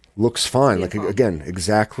 Discoloration. Looks fine. Beautiful. Like, again,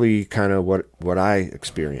 exactly kind of what I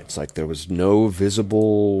experienced. Like, there was no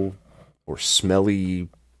visible or smelly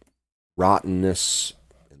rottenness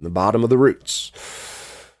in the bottom of the roots.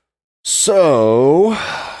 So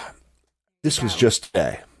this was just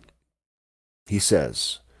today. He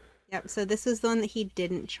says. Yep, so this is the one that he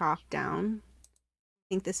didn't chalk down. I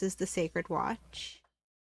think this is the Sacred Watch.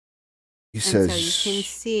 He And says. so you can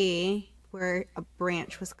see where a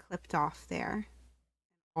branch was clipped off there.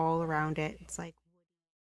 All around it, it's like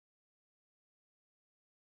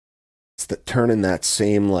turning that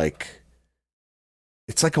same, like,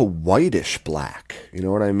 it's like a whitish black. You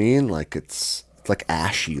know what I mean? Like, it's like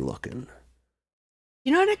ashy looking.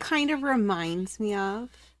 You know what it kind of reminds me of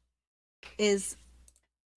is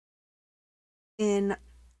it's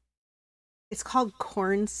called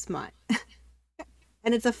corn smut.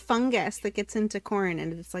 And it's a fungus that gets into corn,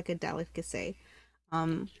 and it's like a delicacy.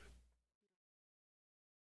 How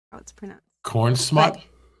it's pronounced. Corn smut? But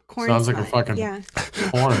corn Sounds smut, like a fucking yeah.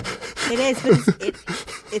 corn. It is,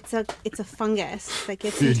 but it's a fungus that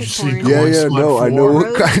gets Did into you see corn. corn Yeah, smut no, I know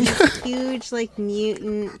four? what kind. These huge, like,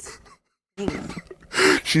 mutant things.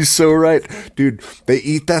 She's so right, dude. They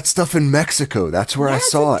eat that stuff in Mexico. That's where I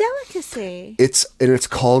saw it. It's a delicacy. It's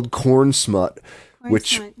called corn smut, Corn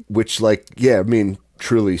smut. which like, yeah, I mean,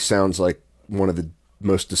 truly sounds like one of the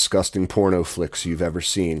most disgusting porno flicks you've ever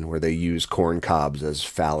seen, where they use corn cobs as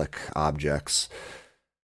phallic objects.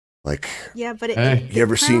 Like, Yeah, but Hey. You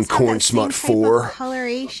ever seen kernels have Corn that Smut same type 4? of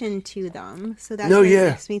coloration to them, so that's No, what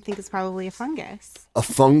yeah. makes me think it's probably a fungus. a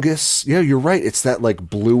fungus. Yeah, you're right. It's that, like,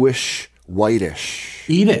 bluish, whitish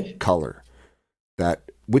Eat it. color.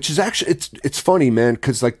 Which is actually, it's funny, man,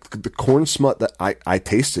 because, like, the corn smut that I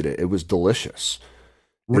tasted it was delicious.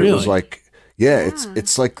 And Really? It was like, yeah, Yeah.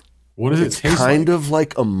 it's like, What does it it's taste kind like? of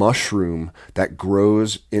like a mushroom that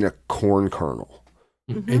grows in a corn kernel.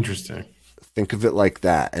 Interesting. Think of it like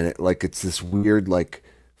that, and it's this weird, like,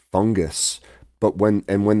 fungus. But when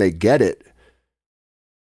they get it,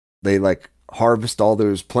 they, like, harvest all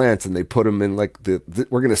those plants and they put them in, like, the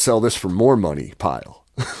we're gonna sell this for more money pile.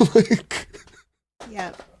 Like,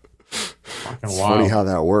 Yep. Fucking it's wild. funny how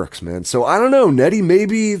that works, man. So I don't know, Nettie.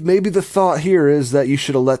 Maybe the thought here is that you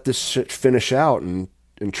should have let this shit finish out and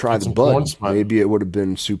try Get the some corn bud. smut. Maybe it would have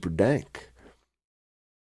been super dank.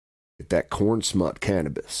 Get that corn smut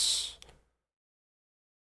cannabis.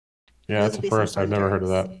 Yeah, that's Those would the be some first. I've fun never heard of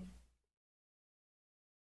drugs. that.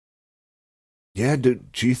 Yeah,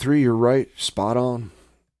 dude, G3, you're right. Spot on.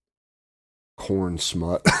 Corn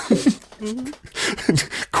smut.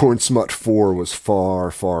 Corn smut 4 was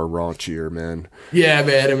far, far raunchier, man. Yeah,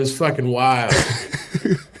 man, it was fucking wild.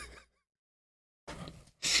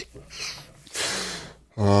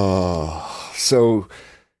 Oh, so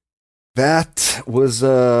that was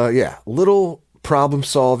little problem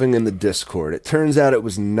solving in the Discord. It turns out it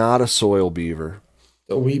was not a soil beaver.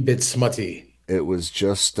 A wee bit smutty. It was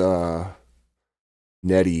just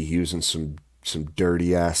Nettie using some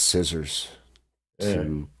dirty ass scissors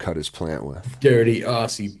to cut his plant with. Dirty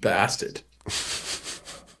Aussie bastard.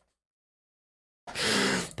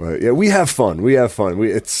 But yeah, we have fun.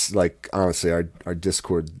 It's like, honestly, our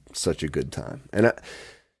Discord such a good time. And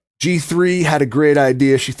G3 had a great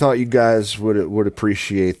idea. She thought you guys would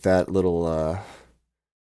appreciate that little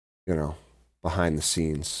behind the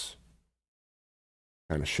scenes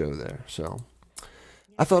kind of show there. So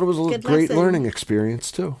I thought it was a Good great lesson. learning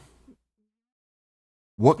experience too.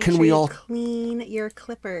 What Make can sure we you all... clean your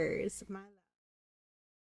clippers?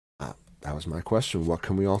 that was my question. What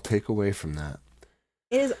can we all take away from that?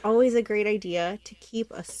 It is always a great idea to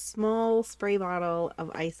keep a small spray bottle of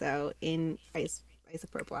isopropyl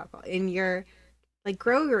alcohol in your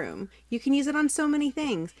grow room. You can use it on so many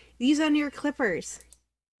things. Use it on your clippers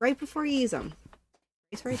right before you use them.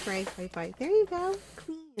 Spray. There you go.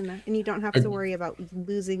 Clean. And you don't have to worry about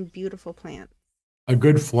losing beautiful plants. A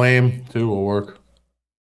good flame too will work.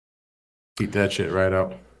 Heat that shit right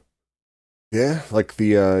up. Yeah, like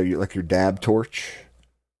your dab torch.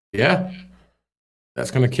 Yeah.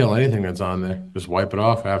 That's gonna kill anything that's on there. Just wipe it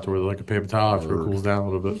off afterwards like a paper towel after it cools down a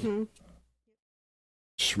little bit. Mm-hmm.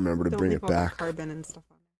 Just remember to Don't bring leave it all the back. carbon and stuff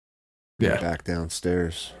on Yeah. Back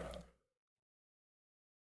downstairs.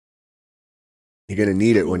 You're gonna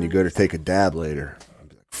need it when you go to take a dab later. I'll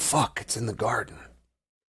be like, fuck, it's in the garden.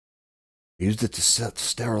 I used it to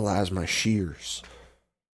sterilize my shears.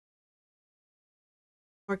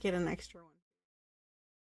 Or get an extra one.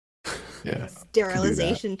 Yeah.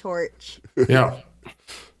 Sterilization torch. Yeah.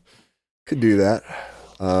 Could do that.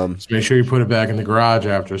 Just make sure you put it back in the garage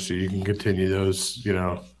after so you can continue those,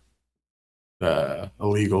 illegal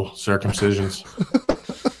circumcisions.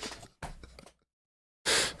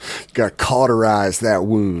 Got to cauterize that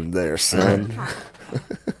wound there, son.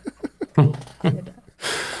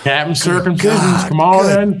 Captain circumcisions, come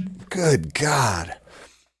on in. Good God.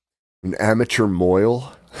 An amateur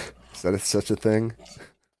moil? Is that such a thing?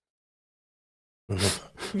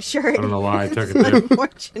 I'm sure I don't know why I took it there.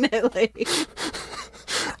 Unfortunately.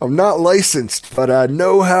 I'm not licensed, but I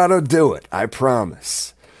know how to do it. I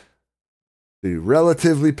promise. Be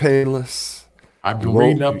relatively painless. I've been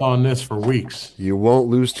reading up on this for weeks. You won't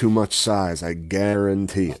lose too much size. I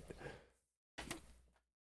guarantee it.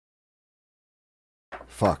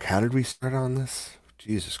 Fuck, how did we start on this?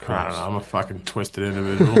 Jesus I Christ. don't know. I'm a fucking twisted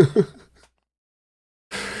individual.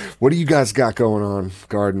 What do you guys got going on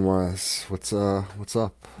garden-wise? What's up?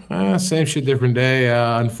 Same shit, different day.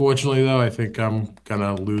 Unfortunately, though, I think I'm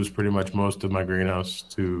gonna lose pretty much most of my greenhouse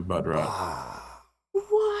to bud rot.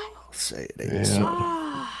 What? I'll say it ain't so.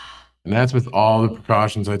 And that's with all the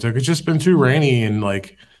precautions I took. It's just been too rainy and we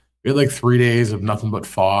had 3 days of nothing but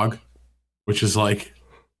fog, which is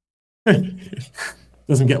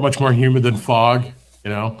doesn't get much more humid than fog,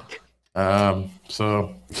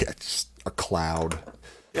 So Yeah, just a cloud.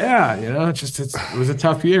 yeah, it was a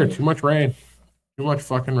tough year. Too much rain, too much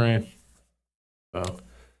fucking rain. So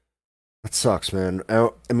That sucks, man.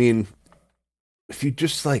 I mean, if you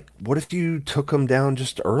just what if you took them down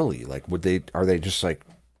just early? Are they just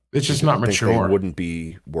it's just not think mature. They wouldn't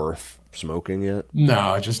be worth smoking yet?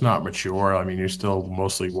 No, it's just not mature. I mean, you're still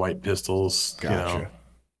mostly white pistils. Gotcha.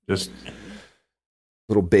 Just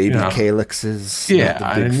little baby calyxes.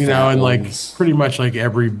 Yeah, and pretty much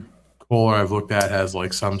every cooler I've looked at has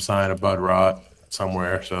some sign of bud rot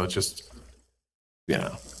somewhere. So it's just,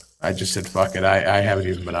 I just said fuck it. I haven't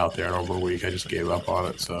even been out there in over a week. I just gave up on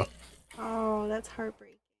it. So. Oh, that's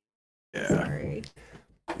heartbreaking. Yeah. Sorry.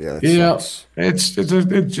 Yeah. Sucks.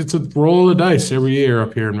 It's a roll of the dice every year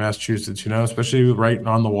up here in Massachusetts. Especially right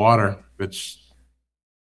on the water. It's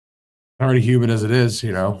already humid as it is.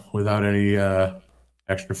 Without any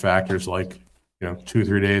extra factors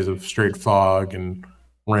 2-3 days of straight fog and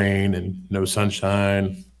rain and no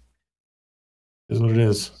sunshine. Is what it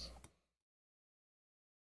is.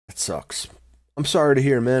 It sucks. I'm sorry to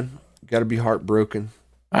hear, man. Got to be heartbroken.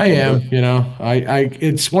 I am,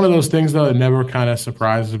 it's one of those things though that never kind of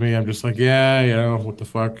surprises me. I'm just what the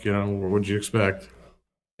fuck, what'd you expect?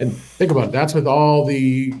 And think about it, that's with all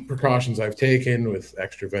the precautions I've taken with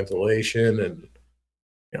extra ventilation and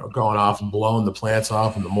going off and blowing the plants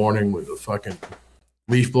off in the morning with a fucking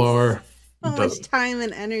leaf blower. So much time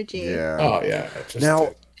and energy. Yeah. Oh yeah.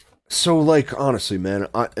 Now, so honestly, man,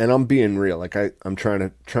 and I'm being real. I'm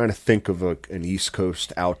trying to think of an East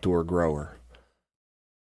Coast outdoor grower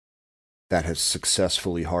that has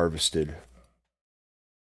successfully harvested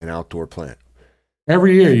an outdoor plant.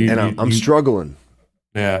 Every year, I'm struggling.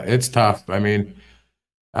 Yeah, it's tough. I mean,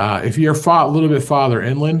 if you're a little bit farther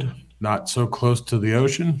inland, not so close to the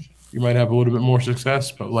ocean, you might have a little bit more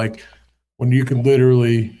success. But when you can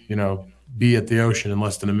literally, be at the ocean in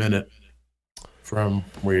less than a minute from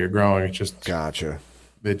where you're growing, it's just gotcha.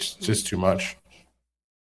 It's just too much.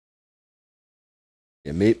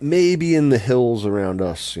 Yeah, maybe in the hills around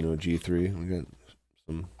us, G3, we got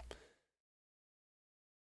some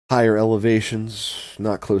higher elevations,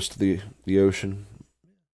 not close to the ocean.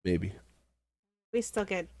 Maybe. We still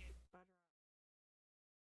get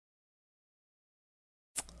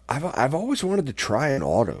I've always wanted to try an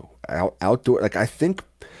outdoor. Like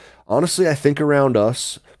honestly, I think around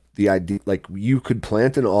us, the idea like you could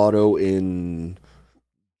plant an auto in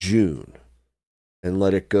June and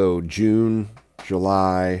let it go June,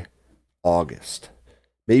 July, August,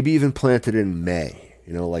 maybe even plant it in May.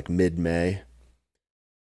 Like mid-May,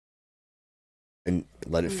 and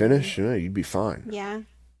let it finish. You'd be fine. Yeah.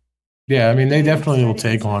 Yeah, I mean, they Yeah, definitely will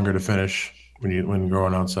starting take longer to inside. finish when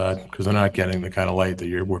growing outside because they're not getting the kind of light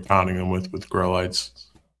that we're pounding them with grow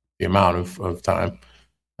lights. The amount of time.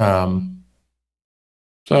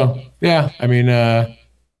 So yeah, I mean,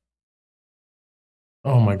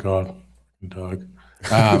 oh my god, dog.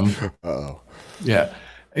 Oh, Yeah,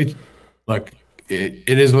 it look, it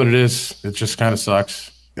is what it is. It just kind of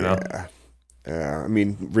sucks, you know. yeah. I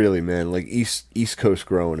mean, really, man. Like East Coast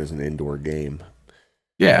growing is an indoor game.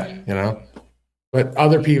 Yeah, you know. But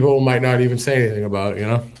other people might not even say anything about it, you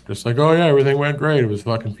know? Just like, oh, yeah, everything went great. It was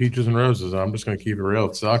fucking peaches and roses. I'm just going to keep it real.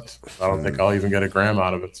 It sucked. I don't think I'll even get a gram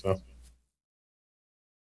out of it. So,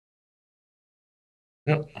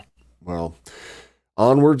 yeah. Well,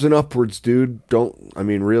 onwards and upwards, dude.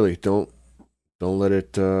 Really, don't let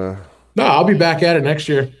it. No, I'll be back at it next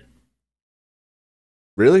year.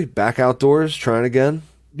 Really, back outdoors, trying again.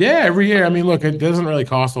 Yeah, every year. I mean, look, it doesn't really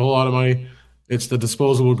cost a whole lot of money. It's the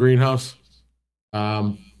disposable greenhouse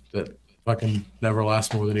that fucking never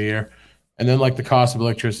lasts more than a year. And then, like, the cost of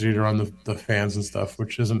electricity to run the fans and stuff,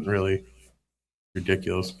 which isn't really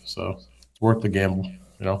ridiculous. So, it's worth the gamble,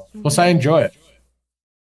 you know? Plus, I enjoy it.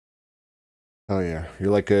 Oh yeah,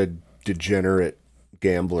 you're like a degenerate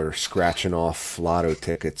gambler scratching off lotto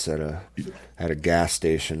tickets at a gas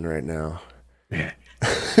station right now. Yeah.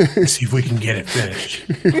 See if we can get it finished.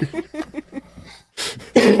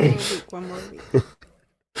 One more week.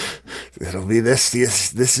 It'll be this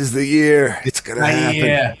is the year. It's gonna happen.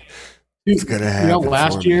 Yeah. It's gonna happen.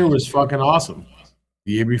 Last year was fucking awesome.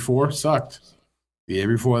 The year before sucked. The year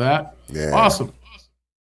before that, awesome.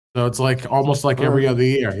 So it's like almost like every other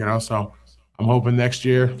year, you know. So I'm hoping next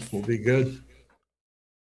year will be good.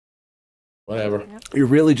 Whatever. Yep. You're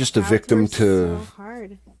really just a victim to so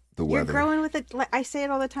hard. the You're weather. growing with it. I say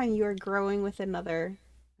it all the time. You are growing with another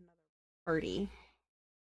party.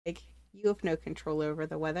 Like, you have no control over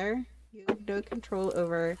the weather. You have no control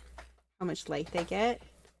over how much light they get.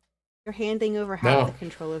 You're handing over half the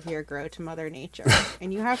control of your grow to Mother Nature.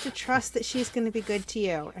 And you have to trust that she's going to be good to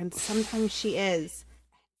you. And sometimes she is.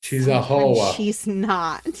 She's a hoa. She's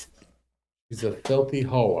not. She's a filthy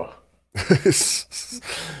hoa.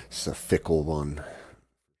 It's a fickle one.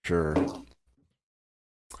 Sure.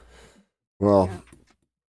 Well,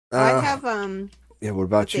 I have yeah, what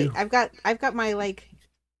about you? I've got my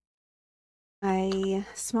my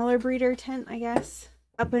smaller breeder tent, I guess.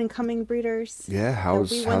 Up and coming breeders. Yeah,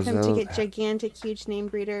 we want them to get gigantic, huge name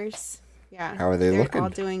breeders. Yeah. How are they're looking? All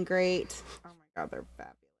doing great. Oh my god, they're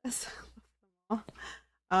fabulous.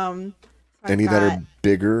 Any that are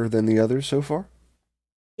bigger than the others so far?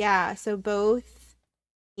 Yeah, so both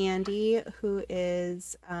Andy, who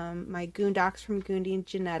is my Goondocks from Goondie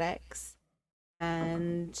Genetics,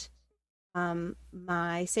 and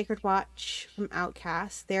my Sacred Watch from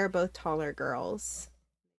Outcast, they're both taller girls.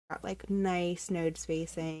 Got like nice node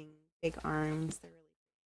spacing, big arms. They're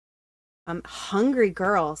really hungry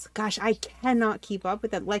girls. Gosh, I cannot keep up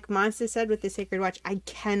with them. Like Monster said with the Sacred Watch, I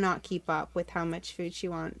cannot keep up with how much food she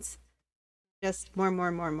wants. Just more.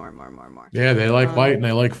 Yeah, they like light and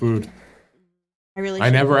they like food. I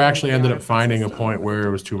never actually ended up finding a point where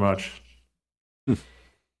it was too much.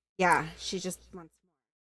 Yeah, she just wants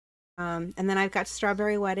more. And then I've got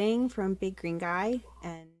Strawberry Wedding from Big Green Guy,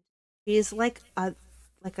 and she's like a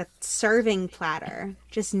serving platter,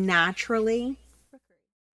 just naturally.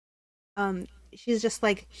 She's just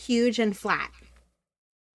like huge and flat,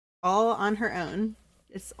 all on her own.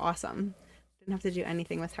 It's awesome. Didn't have to do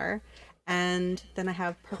anything with her. And then I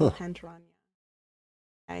have Purple Pentarania.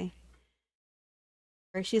 Okay.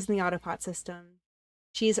 She's in the Autopot system.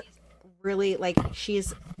 She's really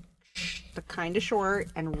she's the kind of short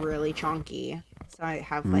and really chunky. So I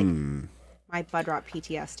have my bud rot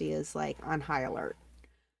PTSD is on high alert.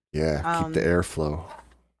 Yeah, keep the airflow.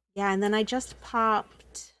 Yeah, and then I just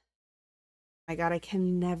popped. My God, I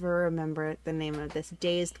can never remember the name of this.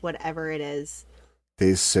 Dazed whatever it is.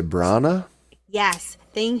 Dazed Sabrana? Yes,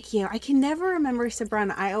 thank you. I can never remember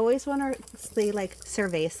Sabrana. I always want to say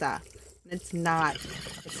Cerveza. It's not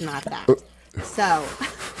that. So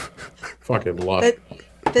fucking luck.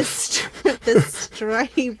 The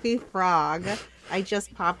stripy frog, I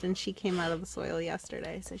just popped and she came out of the soil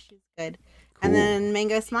yesterday, so she's good. Cool. And then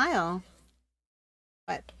Mango Smile.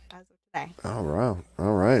 But as of Okay. All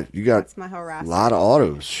right. You got That's my a harassment. lot of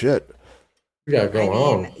autos. Shit. We got going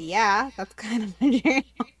on. Yeah, that's kind of my jam.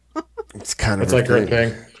 It's kind of That's like her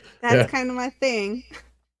thing. That's Yeah. kind of my thing.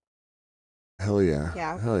 Hell yeah.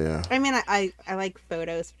 Yeah. Hell yeah. I mean, I like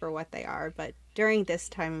photos for what they are, but during this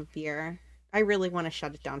time of year, I really want to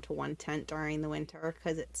shut it down to one tent during the winter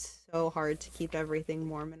because it's so hard to keep everything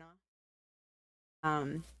warm enough.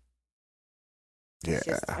 It's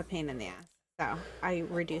just a pain in the ass. So I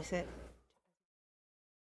reduce it.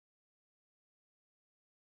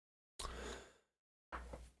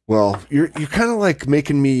 Well, you're kind of like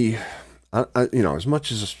making me, as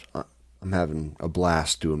much as I'm having a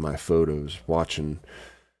blast doing my photos, watching.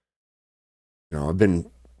 I've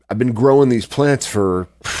been growing these plants for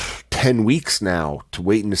 10 weeks now to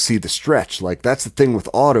waiting to see the stretch. Like that's the thing with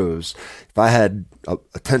autos. If I had a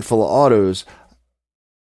tent full of autos,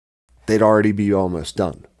 they'd already be almost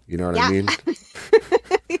done. You know what I mean?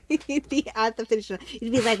 You'd be at the finish line.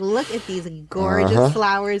 You'd be like, look at these gorgeous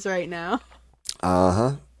flowers right now.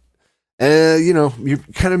 You're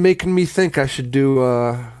kind of making me think I should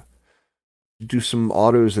do some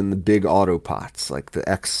autos in the big auto pots, like the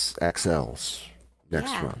XLs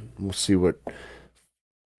next run. We'll see what.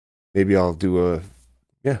 Maybe I'll do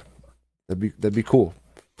that'd be cool.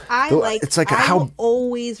 I will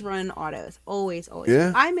always run autos. Always.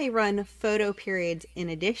 Yeah. I may run photo periods in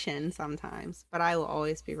addition sometimes, but I will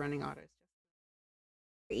always be running autos.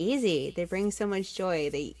 They're easy. They bring so much joy.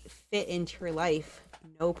 They fit into your life,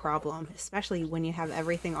 no problem. Especially when you have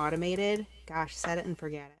everything automated. Gosh, set it and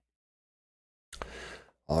forget it.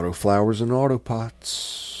 Auto flowers and auto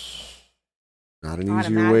pots. Not an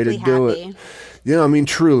easier way to do it. I mean,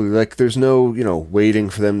 truly, like there's no, waiting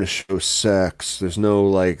for them to show sex. There's no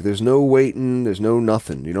waiting. There's no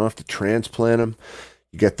nothing. You don't have to transplant them.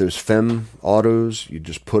 You get those fem autos. You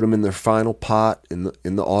just put them in their final pot in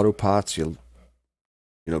the auto pots. You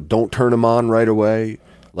don't turn them on right away.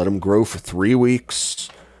 Let them grow for 3 weeks.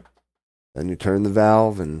 Then you turn the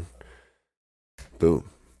valve and boom.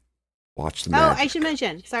 Watch the magic. Oh, I should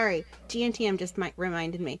mention. Sorry, GNTM just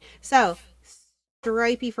reminded me. So.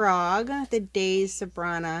 Stripey Frog, the Days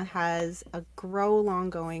Sabrana, has a grow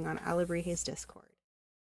along going on Alabrije's Discord.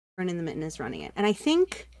 Running the Mitten is running it. And I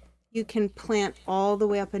think you can plant all the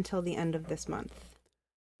way up until the end of this month.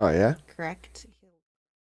 Oh, yeah? Correct.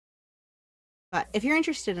 But if you're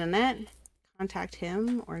interested in it, contact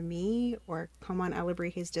him or me or come on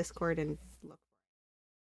Alabrije's Discord and look.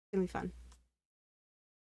 It's going to be fun.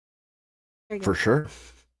 For sure.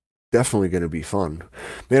 Definitely going to be fun.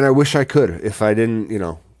 Man, I wish I could. If I didn't,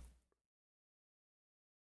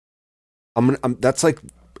 that's like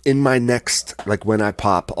in my next, like when I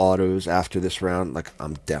pop autos after this round, like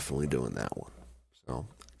I'm definitely doing that one. So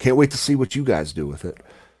can't wait to see what you guys do with it.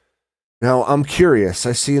 Now I'm curious.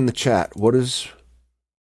 I see in the chat, what is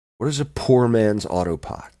a poor man's auto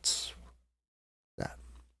pots?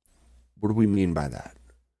 What do we mean by that?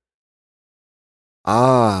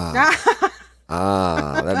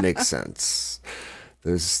 That makes sense.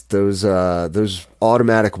 Those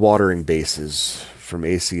automatic watering bases from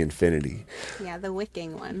AC Infinity. Yeah, the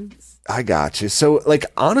wicking ones. I got you. So, like,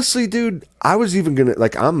 honestly, dude, I was even gonna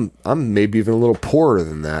I'm maybe even a little poorer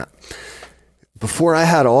than that. Before I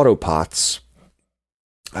had auto pots,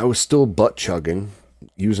 I was still butt chugging,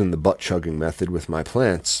 using the butt chugging method with my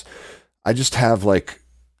plants. I just have like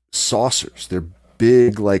saucers. They're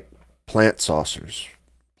big, like plant saucers,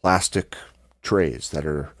 plastic trays that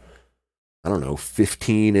are,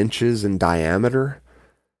 15 inches in diameter,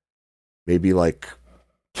 maybe like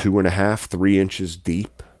 2.5, 3 inches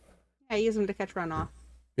deep. I use them to catch runoff.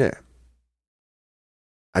 Yeah.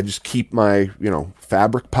 I just keep my,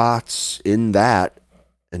 fabric pots in that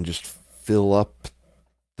and just fill up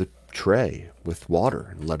the tray with water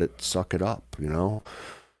and let it suck it up,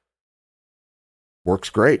 Works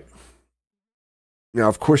great. Now,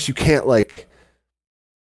 of course, you can't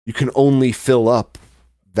you can only fill up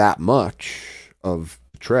that much of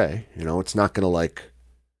the tray. It's not going to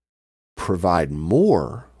provide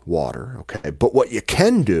more water. Okay. But what you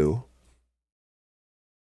can do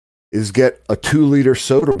is get a 2-liter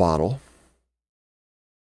soda bottle,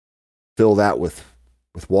 fill that with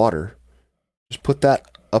water, just put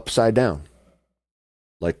that upside down.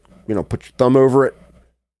 Put your thumb over it,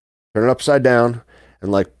 turn it upside down,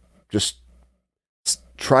 and just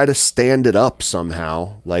try to stand it up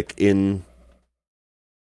somehow, in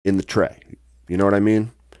the tray. You know what I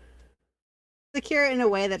mean? Secure it in a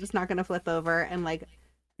way that it's not going to flip over and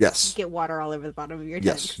yes, get water all over the bottom of your tent.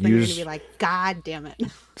 Yes, then you're going to be like, God damn it.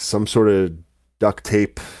 Some sort of duct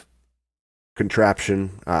tape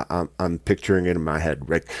contraption. I'm picturing it in my head.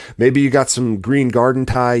 Right? Maybe you got some green garden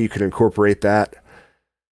tie. You can incorporate that.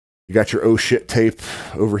 You got your oh shit tape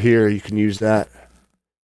over here. You can use that.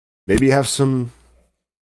 Maybe you have some,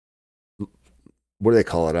 what do they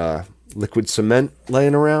call it? Liquid cement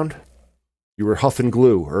laying around. You were huffing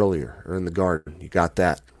glue earlier or in the garden. You got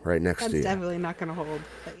that right next to you. That's definitely not going to hold,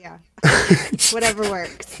 but yeah. Whatever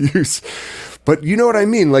works. But you know what I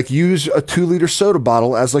mean? Like use a 2-liter soda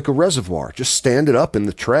bottle as like a reservoir. Just stand it up in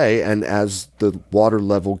the tray, and as the water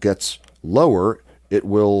level gets lower, it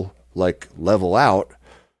will like level out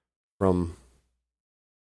from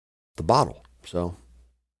the bottle. So you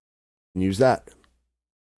can use that.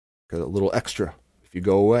 Got a little extra if you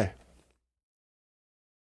go away.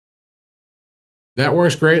 That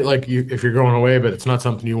works great, like if you're going away, but it's not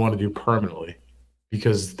something you want to do permanently,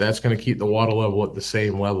 because that's going to keep the water level at the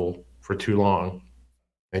same level for too long,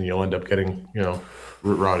 and you'll end up getting, root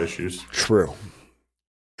rot issues. True.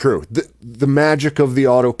 The magic of the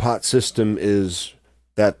auto pot system is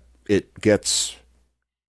that it gets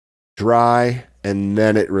dry and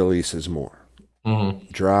then it releases more. Mm-hmm.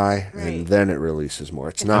 Dry Right. and then it releases more.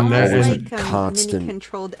 It's It's not almost always like constant. mini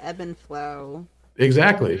controlled ebb and flow.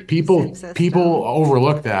 Exactly. People System.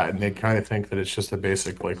 overlook that, and they kind of think that it's just a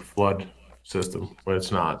basic like flood system, but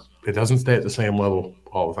it's not. It doesn't stay at the same level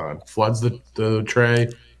all the time. Floods the tray,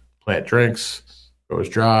 plant drinks, goes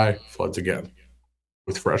dry, floods again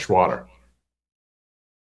with fresh water.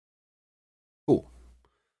 Cool.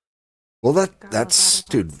 Well, that's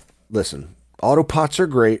dude. Listen, auto pots are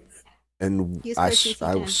great, and Use I those if you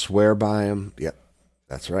can. swear by them. Yep,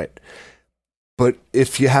 that's right. But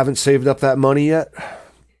if you haven't saved up that money yet,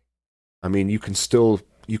 I mean, you can still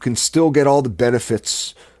get all the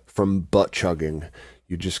benefits from butt chugging.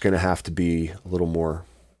 You're just gonna have to be a little more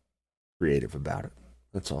creative about it.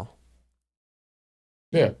 That's all.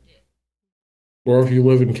 Yeah. Or if you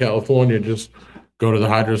live in California, just go to the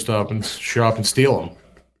hydro stop and shop and steal them.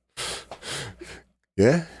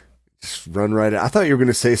 Yeah. Just run right. I thought you were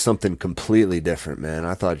gonna say something completely different, man.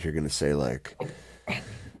 I thought you were gonna say like.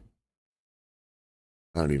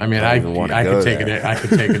 I could take it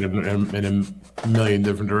in a million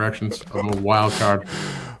different directions. I'm a wild card.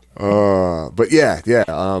 But yeah.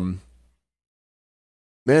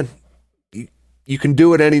 Man, you can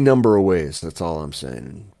do it any number of ways. That's all I'm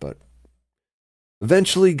saying. But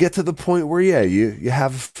eventually get to the point where you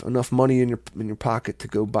have enough money in your pocket to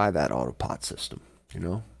go buy that autopot system.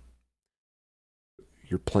 Your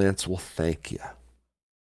plants will thank you.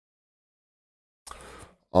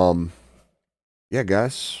 Yeah,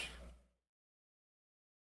 guys.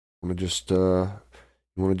 You want to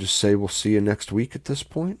just say we'll see you next week at this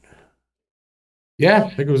point? Yeah, I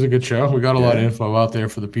think it was a good show. We got a lot of info out there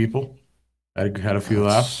for the people. Had a few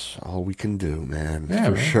laughs. All we can do, man. Yeah,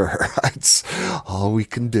 for man. sure. That's all we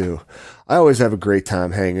can do. I always have a great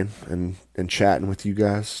time hanging and chatting with you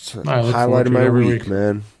guys. It's a I look highlight forward of to it my every week, week.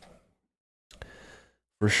 man.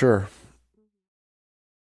 For sure.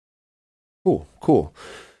 Cool.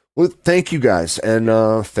 Well, thank you guys, and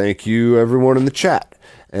thank you everyone in the chat,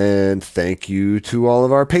 and thank you to all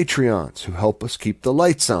of our Patreons who help us keep the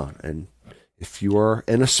lights on. And if you are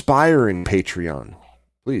an aspiring Patreon,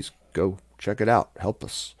 please go check it out. Help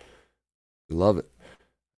us. We love it.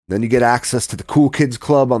 Then you get access to the Cool Kids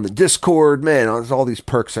Club on the Discord. Man, there's all these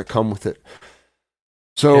perks that come with it.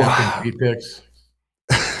 So, feet pics.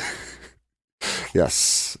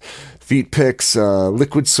 Yes, feet pics,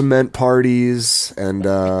 liquid cement parties, and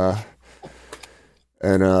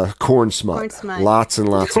corn smut. Corn smut. Lots and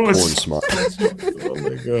lots of Corn corn smut. Oh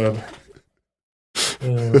my god.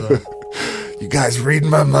 You guys read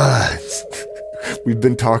my minds. We've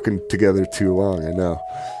been talking together too long, I know.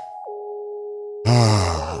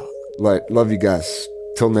 Love you guys.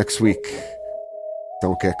 Till next week.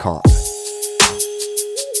 Don't get caught.